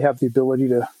they have the ability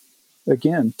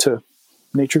to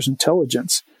nature's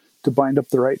intelligence, to bind up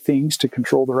the right things, to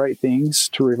control the right things,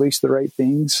 to release the right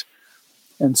things.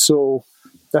 And so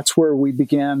that's where we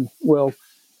began. Well,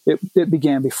 it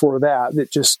began before that. It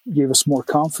just gave us more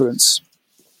confidence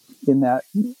in that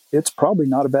it's probably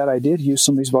not a bad idea to use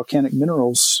some of these volcanic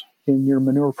minerals in your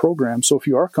manure program. So if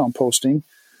you are composting,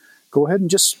 go ahead and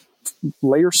just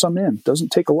layer some in.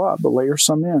 Doesn't take a lot, but layer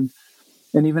some in.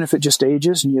 And even if it just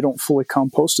ages and you don't fully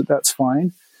compost it, that's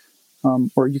fine.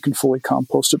 Or you can fully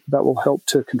compost it. That will help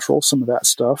to control some of that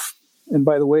stuff. And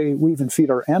by the way, we even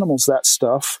feed our animals that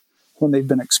stuff when they've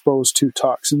been exposed to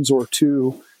toxins or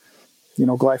to,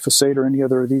 glyphosate or any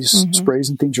other of these sprays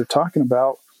and things you're talking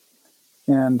about.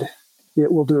 And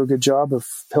it will do a good job of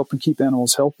helping keep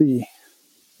animals healthy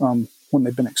when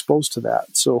they've been exposed to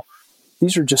that. So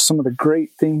these are just some of the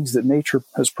great things that nature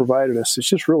has provided us. It's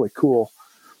just really cool.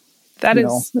 That you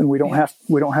is, know, and we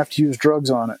don't have to use drugs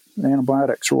on it,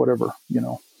 antibiotics or whatever, you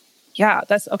know. Yeah,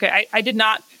 that's okay. I did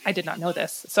not know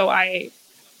this. So I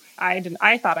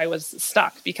thought I was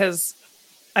stuck because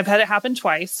I've had it happen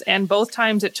twice, and both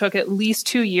times it took at least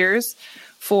 2 years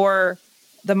for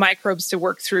the microbes to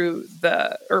work through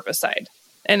the herbicide.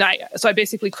 And I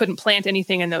basically couldn't plant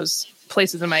anything in those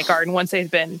places in my garden once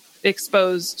they'd been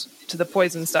exposed to the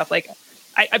poison stuff. Like,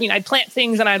 I mean, I'd plant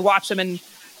things and I'd watch them and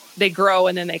they grow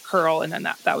and then they curl, and then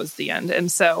that was the end. And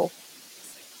so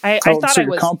I thought so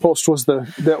your compost was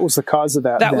the cause of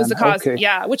that. That was the cause, okay.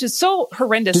 Yeah, which is so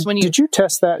horrendous. Did you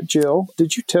test that, Jill?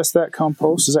 Did you test that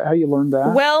compost? Is that how you learned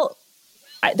that? Well,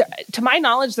 to my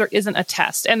knowledge, there isn't a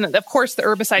test. And of course, the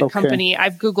herbicide company,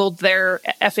 I've Googled their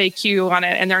FAQ on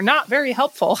it, and they're not very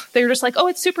helpful. They're just like, oh,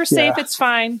 it's super safe. It's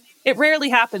fine. It rarely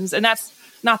happens. And that's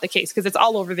not the case because it's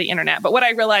all over the internet. But what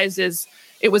I realized is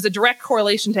it was a direct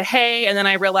correlation to hay. And then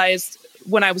I realized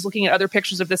when I was looking at other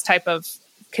pictures of this type of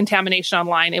contamination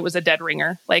online, it was a dead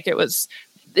ringer. Like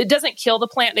it doesn't kill the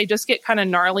plant. They just get kind of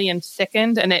gnarly and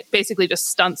thickened, and it basically just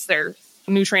stunts their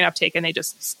nutrient uptake, and they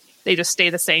just stay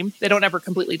the same. They don't ever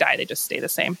completely die. They just stay the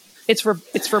same. It's for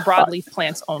broadleaf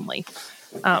plants only.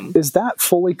 Is that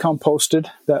fully composted,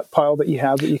 that pile that you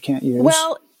have that you can't use?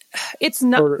 Well, it's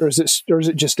not. Or is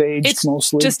it just aged it's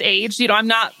mostly? Just aged. You know, I'm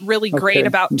not really great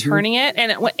about turning it.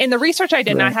 And in the research I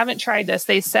did, and I haven't tried this,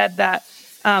 they said that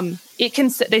it can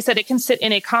sit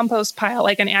in a compost pile,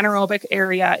 like an anaerobic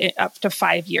area, up to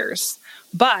 5 years.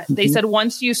 But they said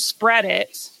once you spread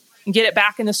it and get it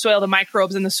back in the soil, the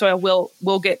microbes in the soil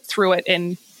will get through it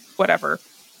and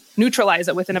neutralize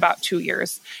it within about 2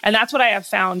 years. And that's what I have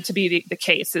found to be the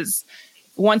case is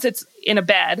once it's in a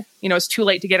bed, you know, it's too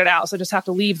late to get it out. So I just have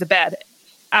to leave the bed.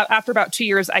 After about 2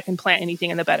 years, I can plant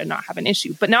anything in the bed and not have an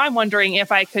issue. But now I'm wondering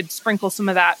if I could sprinkle some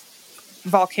of that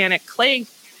volcanic clay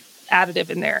additive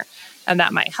in there, and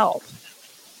that might help.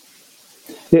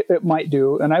 It might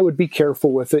do, and I would be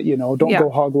careful with it. You know, don't go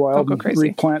hog wild and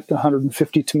replant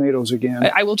 150 tomatoes again.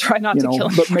 I will try not to kill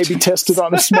them. But maybe test it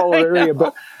on a smaller area.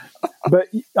 But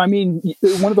I mean,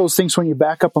 one of those things when you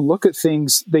back up and look at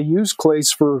things, they use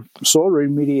clays for soil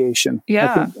remediation.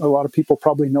 Yeah. I think a lot of people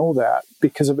probably know that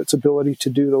because of its ability to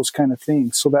do those kind of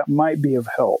things. So that might be of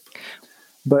help.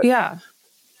 But yeah,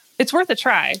 it's worth a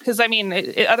try because I mean,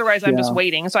 otherwise I'm just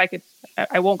waiting. So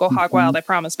I won't go hog wild, I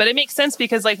promise. But it makes sense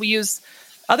because like we use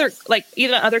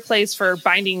even other clays for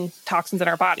binding toxins in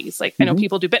our bodies. Like I know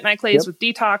people do bentonite clays with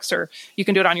detox, or you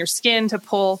can do it on your skin to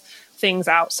pull things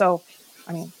out. So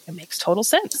I mean, it makes total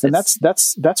sense. And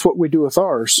that's what we do with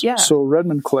ours. Yeah. So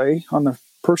Redmond clay on the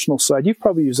personal side, you've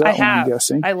probably used that one, I'm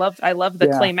guessing. I love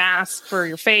the clay mask for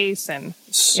your face, and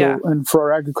and for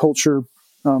our agriculture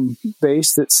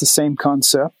base, it's the same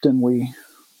concept, and we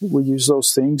use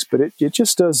those things. But it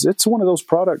just does. It's one of those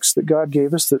products that God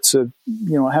gave us that's it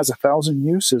has 1,000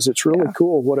 uses. It's really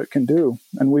cool what it can do,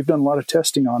 and we've done a lot of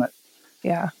testing on it.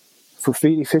 Yeah. For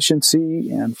feed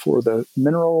efficiency and for the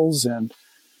minerals and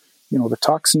the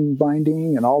toxin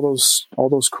binding and all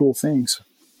those cool things.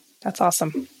 That's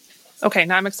awesome. Okay,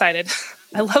 now I'm excited.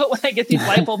 I love it when I get these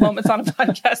light bulb moments on a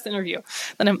podcast interview.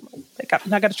 Then I'm like,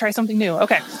 I got to try something new.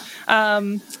 Okay.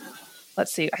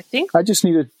 Let's see. I think I just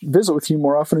need to visit with you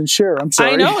more often and share. I'm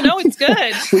sorry. I know. No, it's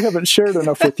good. We haven't shared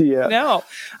enough with you yet. No,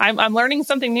 I'm learning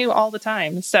something new all the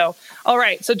time. So, all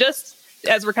right. So just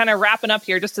as we're kind of wrapping up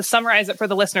here, just to summarize it for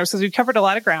the listeners, because we've covered a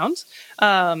lot of ground.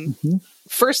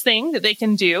 First thing that they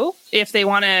can do if they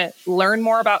want to learn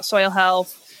more about soil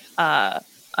health,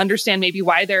 understand maybe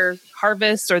why their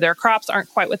harvests or their crops aren't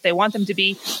quite what they want them to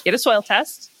be, get a soil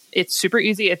test. It's super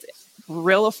easy. It's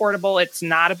real affordable. It's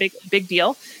not a big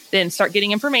deal. Then start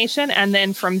getting information. And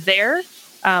then from there,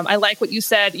 I like what you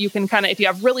said. You can if you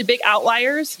have really big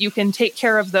outliers, you can take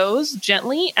care of those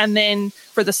gently. And then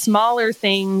for the smaller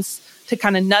things, to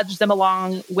kind of nudge them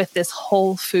along with this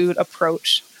whole food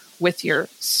approach with your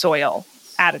soil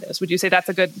additives. Would you say that's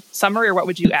a good summary, or what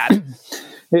would you add?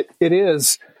 It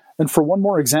is. And for one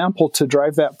more example to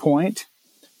drive that point,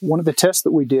 one of the tests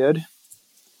that we did,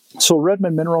 so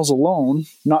Redmond Minerals alone,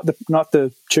 not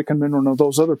the chicken mineral, no,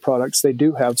 those other products, they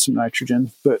do have some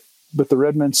nitrogen, but the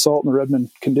Redmond salt and the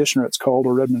Redmond conditioner, it's called,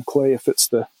 or Redmond clay if it's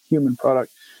the human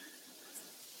product,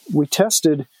 we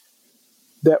tested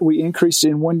that we increased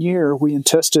in 1 year, we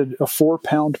tested a 4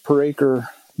 pound per acre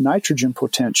nitrogen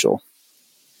potential.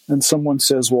 And someone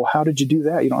says, well, how did you do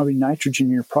that? You don't have any nitrogen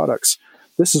in your products.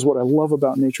 This is what I love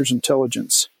about nature's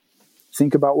intelligence.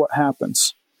 Think about what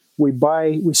happens. We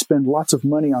spend lots of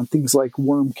money on things like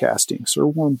worm castings or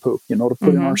worm poop, to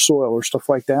put in our soil or stuff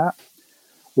like that.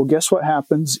 Well, guess what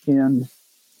happens in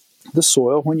the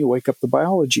soil when you wake up the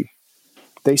biology?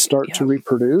 They start to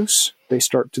reproduce, they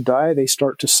start to die, they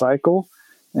start to cycle.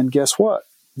 And guess what?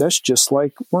 That's just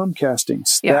like worm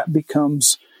castings. Yeah. That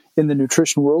becomes, in the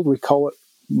nutrition world, we call it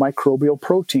microbial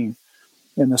protein.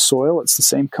 In the soil, it's the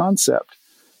same concept.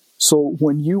 So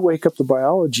when you wake up the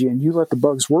biology and you let the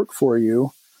bugs work for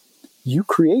you, you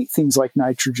create things like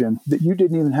nitrogen that you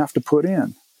didn't even have to put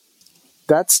in.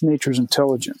 That's nature's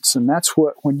intelligence. And that's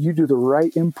what, when you do the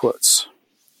right inputs,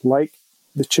 like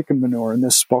the chicken manure and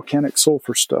this volcanic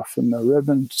sulfur stuff and the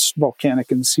Redmond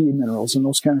volcanic and sea minerals and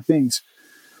those kind of things,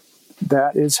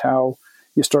 that is how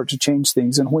you start to change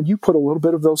things. And when you put a little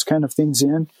bit of those kind of things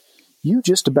in, you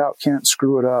just about can't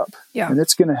screw it up. Yeah. And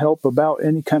it's going to help about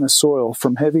any kind of soil,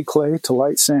 from heavy clay to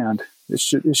light sand. It's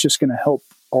just going to help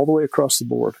all the way across the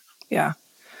board. Yeah.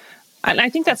 And I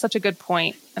think that's such a good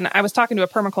point. And I was talking to a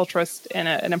permaculturist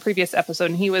in a previous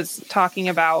episode, and he was talking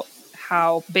about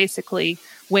how basically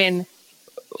when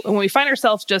we find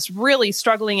ourselves just really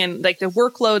struggling and like the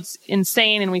workload's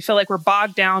insane and we feel like we're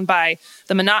bogged down by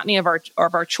the monotony of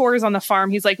our chores on the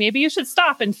farm, he's like, maybe you should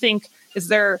stop and think, is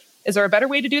there a better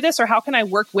way to do this? Or how can I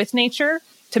work with nature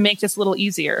to make this a little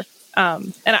easier?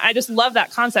 And I just love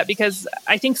that concept, because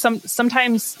I think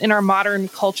sometimes in our modern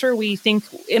culture, we think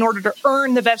in order to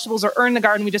earn the vegetables or earn the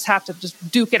garden, we just have to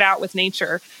just duke it out with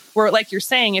nature. Where, like you're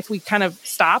saying, if we kind of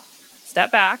step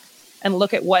back and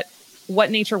look at what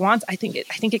nature wants, I think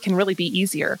it can really be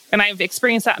easier. And I've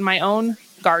experienced that in my own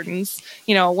gardens.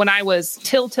 You know, when I was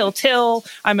till,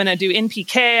 I'm going to do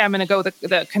NPK, I'm going to go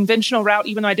the conventional route,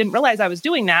 even though I didn't realize I was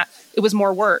doing that, it was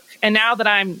more work. And now that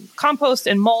I'm compost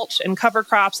and mulch and cover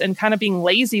crops and kind of being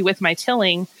lazy with my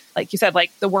tilling, like you said,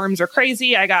 like the worms are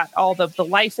crazy. I got all the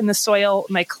life in the soil.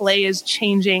 My clay is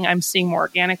changing. I'm seeing more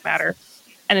organic matter,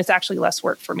 and it's actually less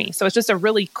work for me. So it's just a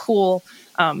really cool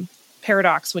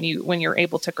paradox when you're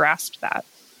able to grasp that.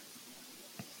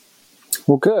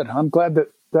 Well, good. I'm glad that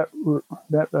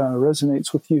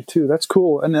resonates with you too. That's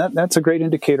cool. And that's a great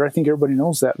indicator. I think everybody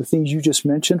knows that. The things you just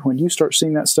mentioned, when you start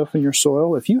seeing that stuff in your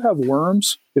soil, if you have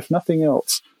worms, if nothing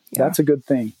else, that's a good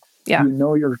thing. Yeah. You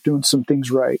know you're doing some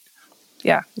things right.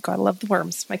 Yeah. Gotta love the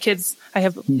worms. My kids, I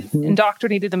have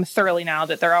indoctrinated them thoroughly now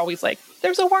that they're always like,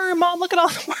 there's a worm, Mom, look at all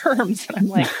the worms. And I'm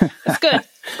like, that's good.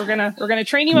 We're gonna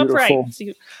train you up right, so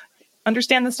you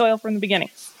understand the soil from the beginning.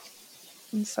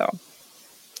 And so,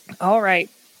 all right.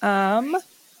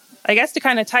 I guess to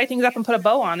kind of tie things up and put a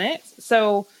bow on it.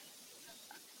 So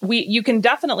you can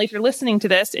definitely, if you're listening to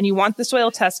this and you want the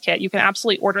soil test kit, you can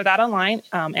absolutely order that online.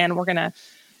 And we're going to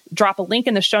drop a link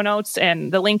in the show notes,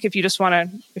 and the link, if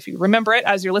you remember it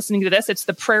as you're listening to this, it's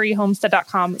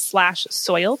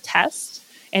theprairiehomestead.com/soil test.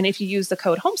 And if you use the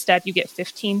code homestead, you get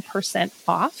 15%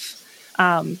 off.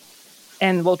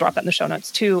 And we'll drop that in the show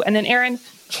notes too. And then Aaron,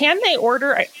 can they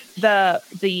order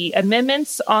the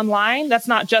amendments online? That's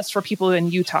not just for people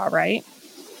in Utah, right?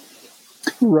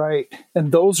 Right.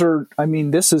 And those are,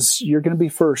 you're going to be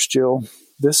first, Jill.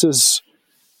 This is,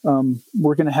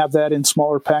 we're going to have that in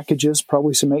smaller packages,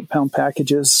 probably some 8-pound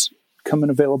packages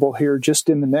coming available here just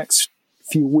in the next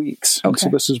few weeks. Okay. And so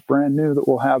this is brand new that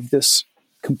we'll have this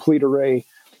complete array.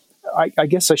 I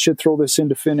guess I should throw this in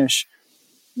to finish.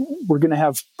 We're going to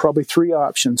have probably 3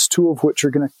 options, 2 of which are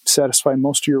going to satisfy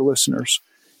most of your listeners.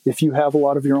 If you have a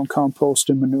lot of your own compost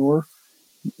and manure,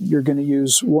 you're going to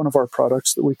use one of our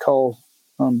products that we call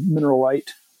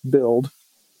Mineralite Build.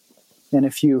 And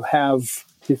if you have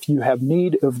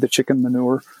need of the chicken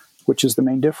manure, which is the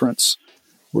main difference,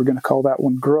 we're going to call that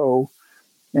one Grow.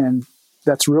 And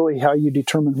that's really how you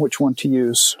determine which one to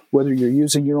use, whether you're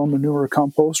using your own manure or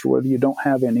compost or whether you don't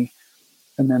have any.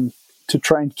 And then to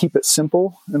try and keep it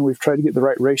simple, and we've tried to get the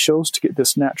right ratios to get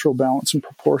this natural balance and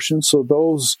proportion. So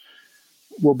those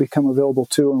will become available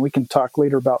too, and we can talk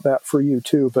later about that for you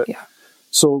too. But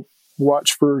so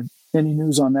watch for any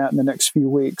news on that in the next few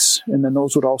weeks, and then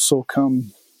those would also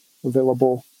come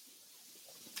available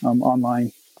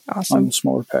online. Awesome. On the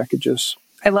smaller packages.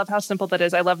 I love how simple that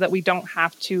is. I love that we don't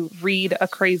have to read a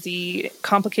crazy,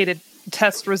 complicated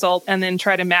test result and then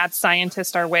try to mad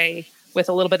scientist our way with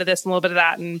a little bit of this and a little bit of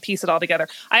that and piece it all together.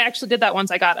 I actually did that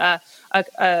once. I got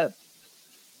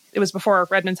it was before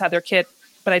Redmond's had their kit,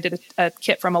 but I did a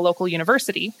kit from a local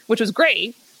university, which was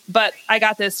great. But I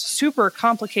got this super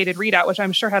complicated readout, which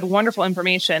I'm sure had wonderful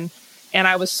information. And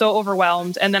I was so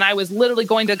overwhelmed. And then I was literally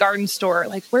going to the garden store,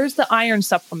 like, where's the iron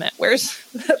supplement? Where's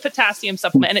the potassium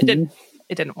supplement? And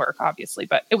it didn't work, obviously,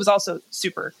 but it was also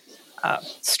super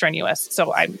strenuous.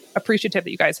 So I'm appreciative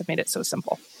that you guys have made it so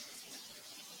simple.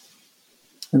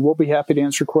 And we'll be happy to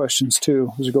answer questions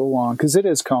too as we go along, because it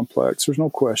is complex. There's no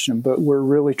question, but we're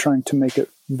really trying to make it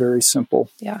very simple.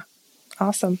 Yeah.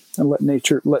 Awesome. And let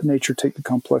nature take the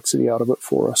complexity out of it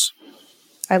for us.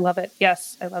 I love it.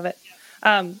 Yes, I love it.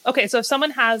 Okay, so if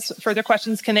someone has further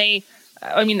questions, can they,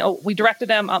 we directed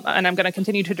them, and I'm going to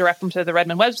continue to direct them to the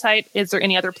Redmond website. Is there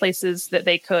any other places that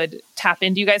they could tap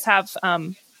in? Do you guys have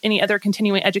any other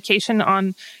continuing education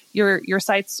on your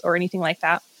sites or anything like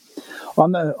that?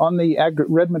 On the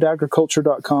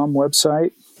redmondagriculture.com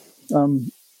website,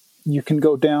 you can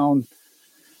go down.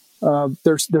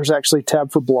 There's actually a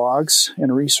tab for blogs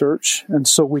and research, and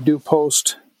so we do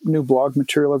post new blog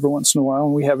material every once in a while,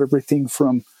 and we have everything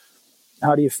from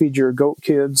how do you feed your goat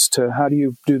kids to how do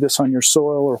you do this on your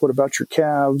soil, or what about your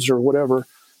calves, or whatever.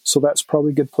 So that's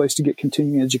probably a good place to get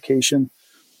continuing education.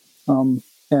 And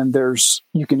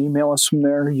you can email us from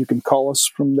there, you can call us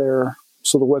from there.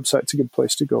 So the website's a good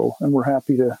place to go, and we're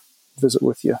happy to visit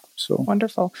with you. So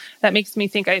wonderful. That makes me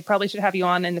think I probably should have you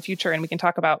on in the future, and we can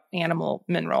talk about animal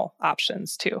mineral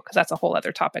options too, because that's a whole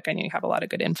other topic I know you have a lot of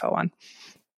good info on.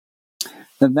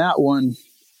 And that one,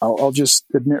 I'll just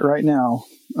admit right now,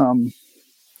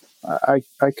 I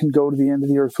can go to the end of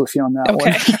the earth with you on that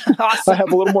one. Awesome. I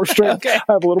have a little more strength. Okay.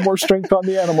 I have a little more strength on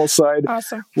the animal side.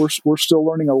 Awesome. We're still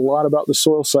learning a lot about the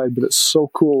soil side, but it's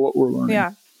so cool what we're learning.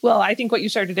 Yeah. Well, I think what you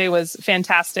shared today was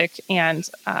fantastic, and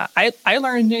I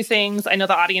learned new things. I know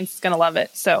the audience is going to love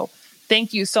it. So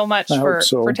thank you so much for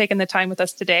taking the time with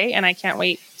us today, and I can't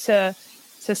wait to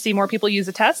see more people use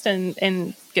the test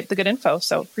and get the good info.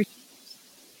 So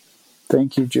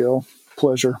thank you, Jill.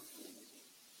 Pleasure.